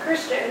Dutton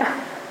Christian,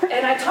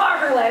 and I taught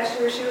her last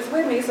year. She was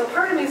with me, so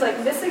part of me is like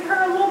missing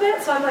her a little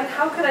bit. So I'm like,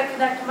 how could I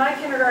connect my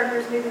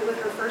kindergartners maybe with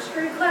her 1st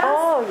grade class?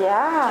 Oh,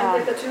 yeah.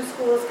 And get the two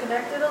schools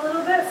connected a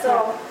little bit.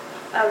 So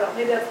I don't know,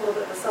 maybe that's a little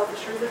bit of a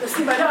selfish reason to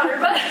see my daughter,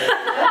 but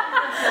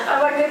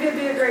I'm like, maybe it'd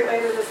be a great way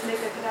to just make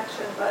a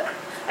connection. But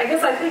I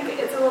guess I think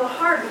it's a little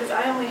hard because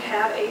I only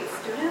have 8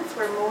 students,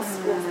 where most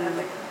schools have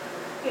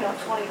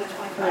 20 to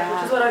 25,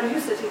 which is what I'm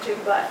used to teaching,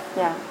 but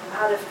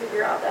how to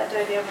figure out that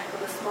dynamic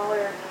with a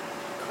smaller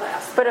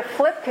class. But a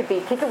flip could be,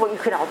 think of what you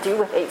can all do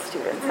with 8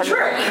 students. Sure.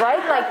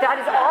 Right? Like, that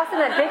is awesome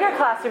that bigger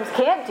classrooms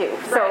can't do.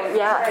 So,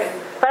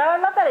 But I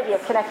love that idea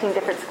of connecting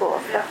different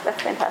schools.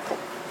 That's fantastic.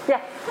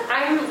 Yeah.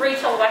 I'm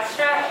Rachel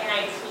Westra, and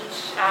I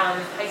teach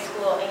high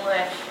school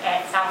English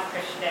at South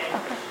Christian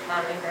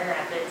in Grand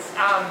Rapids.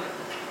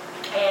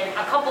 And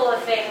a couple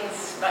of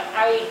things, but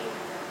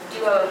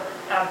do a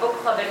book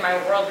club in my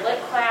World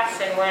Lit class,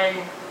 and when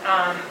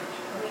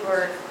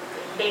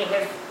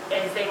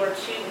as they were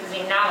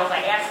choosing novels,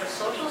 I asked the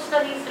social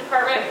studies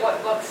department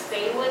what books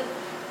they would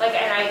like,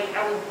 and I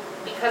would,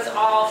 because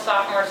all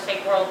sophomores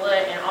take World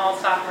Lit and all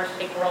sophomores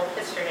take World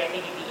History, I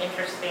think it'd be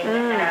interesting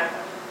to have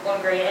one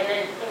grade. And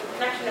then in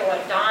connection to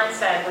what Dawn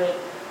said, like,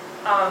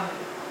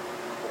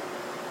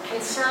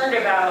 concerned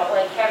about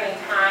like having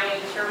time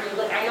to read.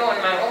 Like, I know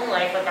in my own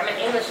life, like I'm an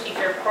English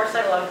teacher, of course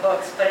I love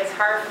books, but it's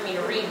hard for me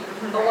to read.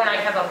 But when I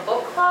have a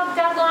book club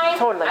deadline,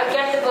 I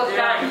get the book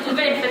done,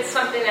 even if it's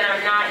something that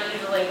I'm not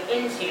usually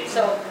into.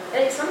 So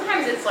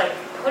sometimes it's like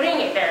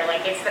putting it there,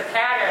 like it's the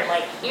pattern,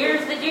 like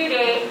here's the due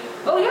date.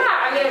 Oh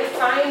yeah, I'm going to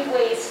find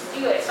ways to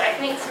do it. So I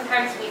think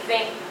sometimes we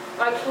think,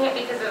 well, I can't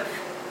because of,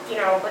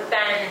 but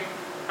then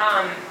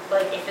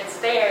like if it's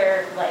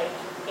there, like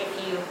if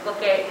you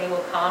look at They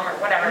Will Come or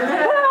whatever.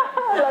 Putting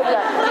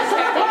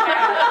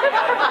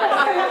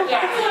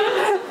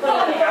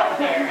it out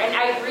there. And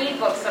I read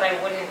books that I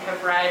wouldn't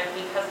have read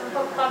because of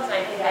book clubs, and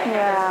I think that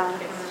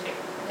happens with kids too.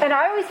 And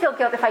I always feel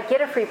guilt if I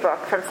get a free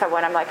book from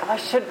someone. I'm like, oh, I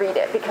should read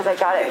it because I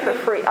got it for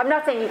free. I'm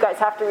not saying you guys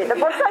have to read the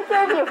books I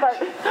gave you, but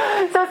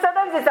so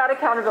sometimes it's that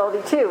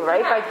accountability too,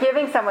 right? By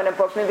giving someone a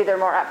book, maybe they're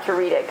more apt to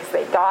read it because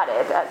they got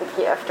it as a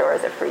gift or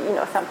as a free,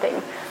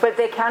 something. But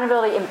the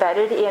accountability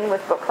embedded in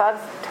with book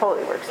clubs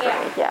totally works for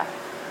me. Yeah.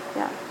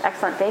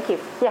 Excellent. Thank you.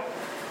 Yeah.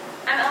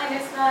 I'm Ellie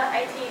Nusma.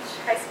 I teach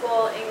high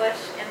school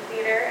English and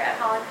theater at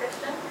Holland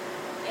Christian,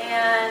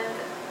 and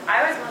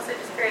I was mostly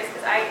just curious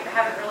because I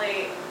haven't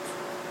really.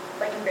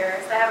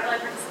 Embarrassed. I haven't really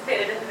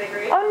participated in the Big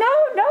Read. Oh, no.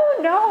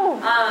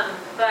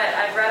 But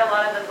I've read a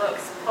lot of the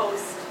books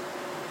post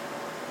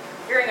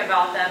hearing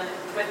about them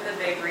with the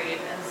Big Read,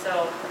 and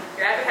so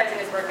your advertising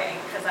is working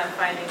because I'm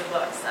finding the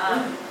books.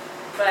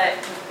 But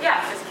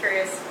yeah, just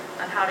curious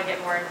on how to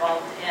get more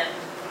involved in.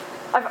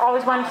 I've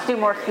always wanted to do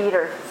more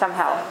theater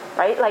somehow,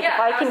 right? Like if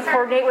I can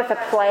coordinate with a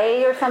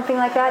play or something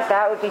like that,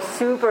 that would be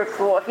super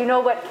cool. If you know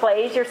what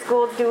plays your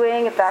school's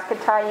doing, if that could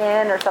tie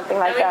in or something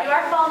like that. And we do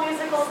our fall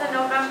musicals in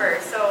November,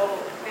 so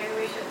maybe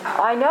we should talk.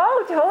 I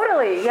know,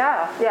 totally.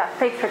 Yeah.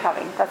 Thanks for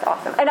coming. That's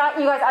awesome. And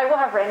you guys, I will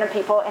have random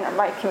people in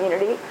my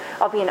community.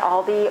 I'll be in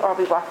Aldi or I'll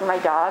be walking my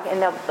dog, and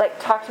they'll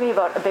talk to me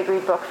about a Big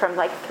Read book from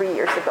 3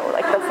 years ago.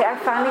 They'll say, I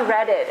finally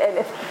read it,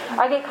 and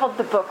I get called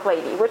the book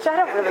lady, which I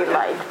don't really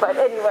like, but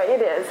anyway,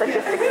 it is. I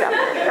just accept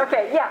it.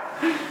 Okay, yeah.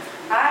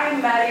 I'm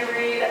Maddie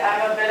Reed.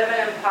 I'm a bit of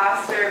an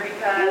imposter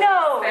because I'm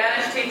a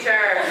Spanish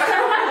teacher.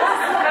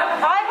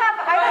 I have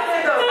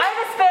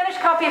a Spanish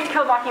copy of To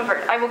Kill a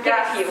Mockingbird. I will give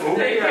it to you.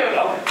 Thank you.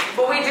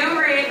 But we do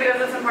read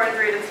because it's important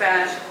to read in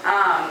Spanish.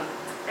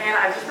 And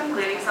I've just been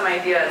gleaning some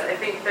ideas. I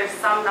think there's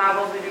some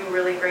novels we do a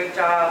really great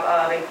job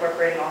of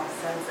incorporating all the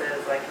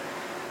senses.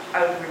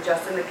 I was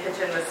just in the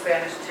kitchen with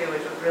Spanish too,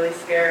 which was really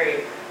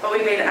scary. But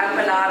we made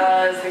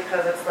empanadas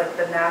because it's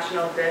the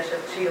national dish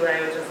of Chile,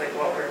 which is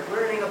what we're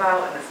learning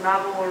about in this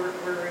novel we're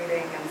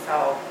reading. And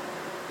so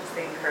just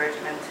the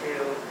encouragement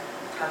to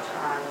touch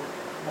on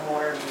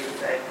more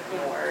music,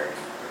 more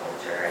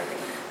culture, I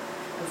think.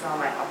 In some of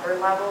my upper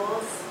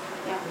levels,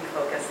 we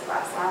focus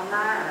less on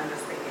that. And I'm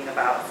just thinking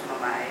about some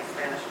of my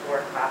Spanish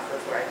 4 classes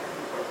where I can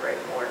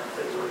incorporate more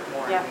food,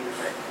 more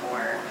music,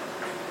 more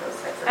those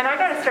types of things. And I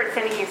got to start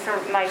sending you some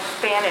of my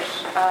Spanish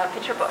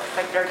picture books.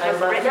 They're just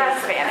written in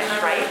Spanish,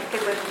 right? It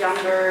was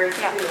younger,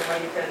 too,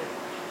 when you could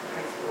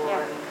high school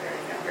and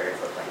very younger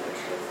with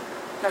languages.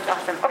 That's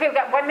awesome. Okay, we've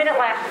got 1 minute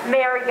left.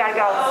 Mary, you got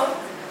to go. Hello.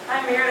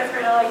 I'm Meredith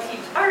Riddle. I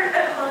teach art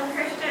at Holland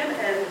Christian,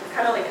 and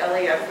kind of like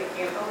Ellie, I'm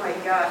thinking, oh my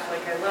gosh, I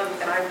love it,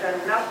 and I've done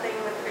nothing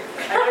with it.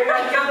 I know you're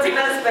not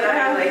guiltiness, but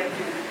I'm we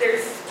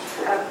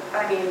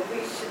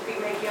should be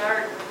making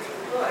art.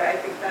 I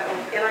think that,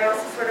 and I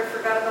also sort of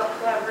forgot about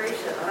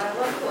collaboration, and I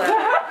love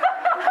collaboration.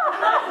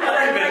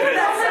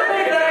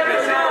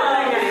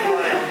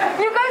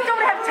 You guys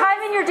don't have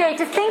time in your day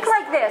to think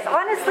like this.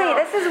 Honestly,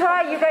 this is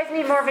why you guys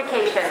need more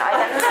vacation.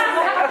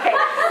 Okay.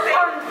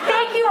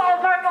 Thank you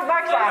all, Mark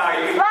last.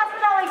 Last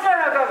but not least,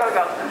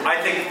 go. I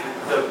think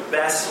the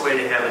best way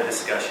to have a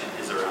discussion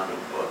is around a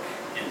book.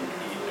 And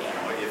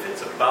if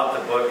it's about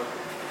the book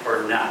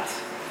or not,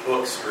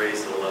 books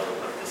raise the level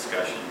of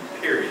discussion,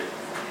 period.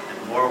 And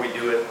the more we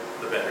do it,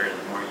 the better. And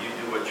the more you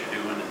do what you're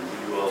doing and we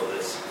do all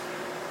this,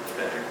 the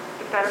better.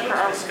 The better for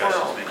our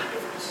discussions world. make a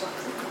difference. I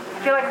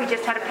feel like we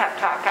just had a pep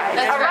talk, guys.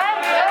 That's all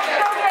right? Let's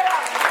go get it.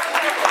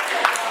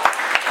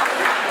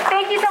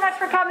 Thank you so much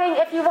for coming.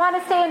 If you want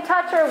to stay in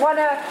touch or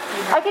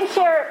I can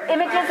share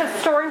images of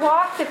story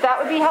walks if that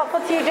would be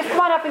helpful to you. Just come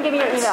on up and give me your email.